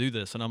time to do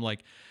this. And I'm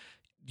like,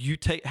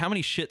 how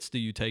many shits do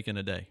you take in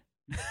a day?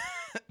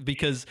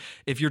 Because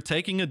if you're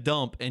taking a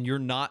dump and you're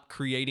not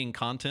creating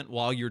content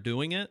while you're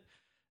doing it,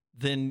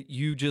 then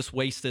you just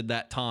wasted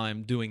that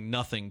time doing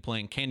nothing,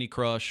 playing Candy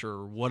Crush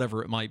or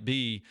whatever it might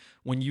be,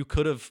 when you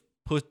could have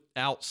put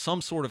out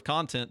some sort of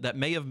content that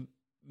may have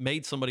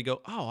made somebody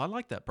go, oh, I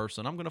like that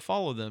person, I'm going to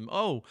follow them.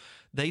 Oh,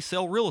 they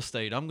sell real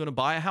estate, I'm going to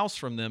buy a house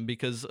from them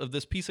because of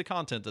this piece of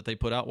content that they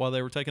put out while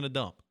they were taking a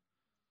dump.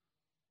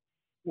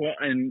 Well,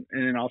 and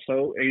then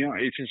also,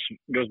 it just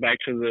goes back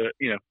to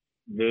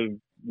the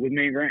with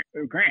me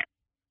and Grant.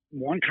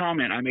 One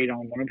comment I made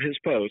on one of his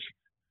posts,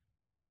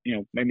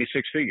 made me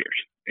six figures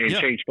and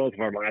changed both of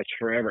our lives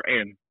forever.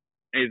 And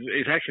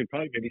it's actually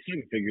probably maybe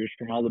seven figures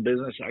from all the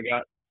business I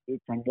got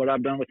from what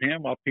I've done with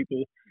him, all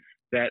people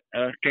that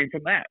came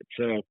from that.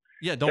 So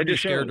yeah, don't be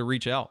scared to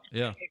reach out.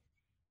 Yeah.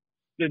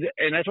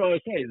 And that's what I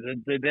always say.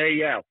 The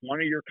day,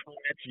 one of your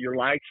comments, your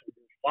likes, your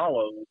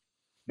follows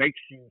makes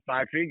you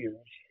five figures,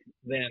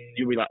 then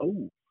you'll be like,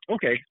 oh,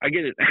 okay, I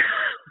get it.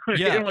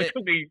 Yeah. It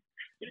took me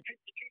 2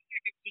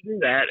 seconds to do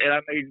that,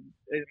 and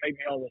it made me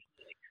all this.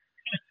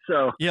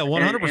 So yeah,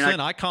 100%.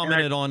 I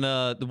commented on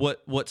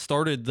what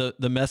started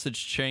the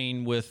message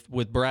chain with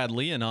Brad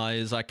Lee and I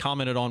is I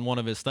commented on one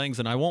of his things,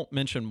 and I won't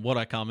mention what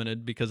I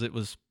commented because it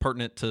was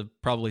pertinent to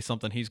probably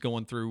something he's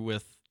going through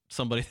with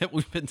somebody that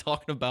we've been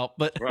talking about.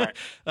 But right.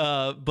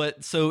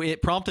 But so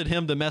it prompted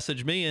him to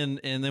message me, and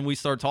then we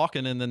started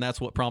talking, and then that's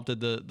what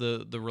prompted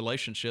the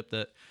relationship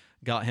that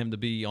got him to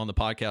be on the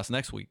podcast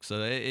next week.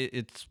 So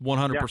it's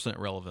 100%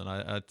 relevant.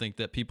 I think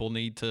that people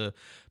need to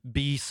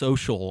be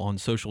social on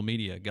social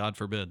media. God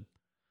forbid.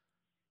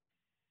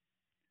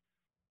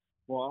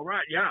 Well, all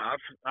right. Yeah.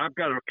 I've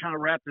got to kind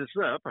of wrap this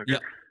up.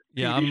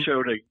 Yeah. TV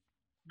show to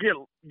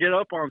get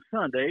up on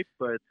Sunday,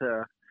 but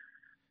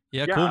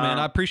yeah, cool, man.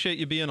 I appreciate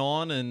you being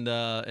on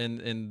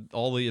and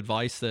all the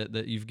advice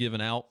that you've given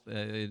out.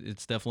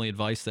 It's definitely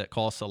advice that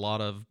costs a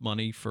lot of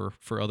money for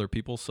other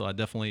people. So I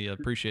definitely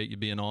appreciate you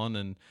being on.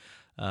 And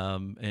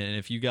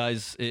if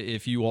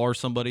you are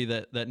somebody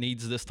that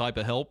needs this type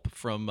of help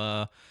from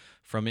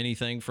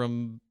anything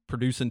from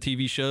producing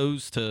TV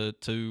shows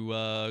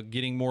to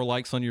getting more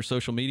likes on your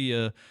social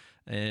media,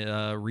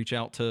 reach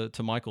out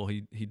to Michael.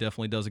 He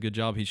definitely does a good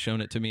job. He's shown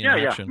it to me in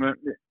action. Yeah.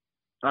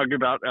 I'll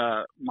give out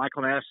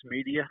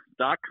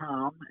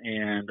michaelnastmedia.com,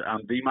 and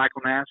I'm the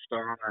Michael Nast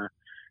on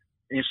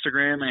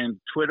Instagram and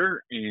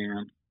Twitter.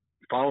 And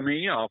follow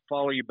me, I'll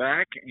follow you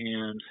back.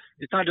 And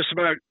it's not just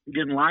about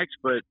getting likes,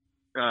 but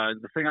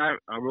the thing I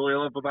really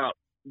love about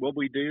what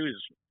we do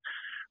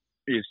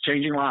is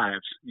changing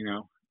lives.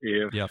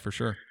 Yeah, for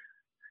sure.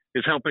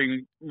 Is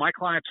helping my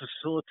clients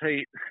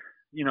facilitate,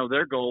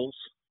 their goals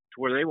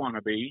to where they want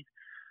to be.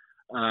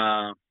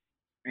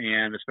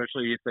 And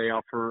especially if they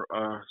offer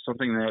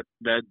something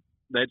that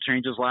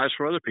changes lives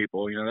for other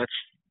people.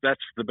 That's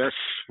the best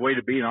way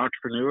to be an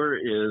entrepreneur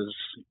is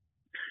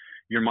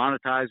you're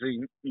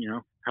monetizing,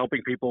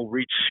 helping people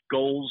reach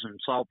goals and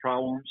solve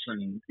problems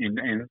and in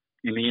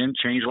the end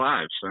change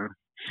lives. So.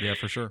 Yeah,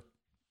 for sure.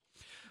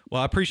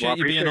 Well, I appreciate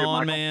you being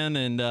on, man,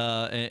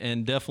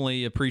 and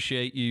definitely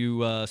appreciate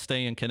you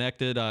staying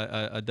connected.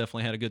 I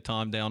definitely had a good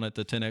time down at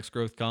the 10X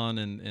Growth Con,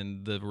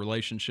 and the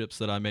relationships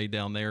that I made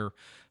down there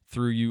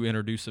through you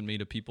introducing me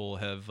to people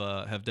have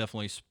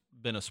definitely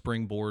been a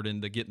springboard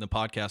into getting the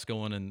podcast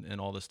going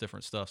and all this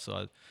different stuff.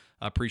 So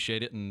I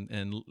appreciate it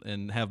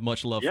and have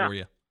much love for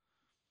you.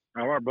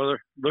 All right,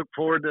 brother. Look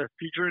forward to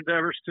future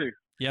endeavors too.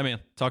 Yeah, man.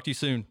 Talk to you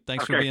soon.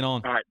 Thanks for being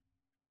on. All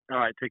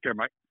right. Take care,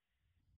 Mike.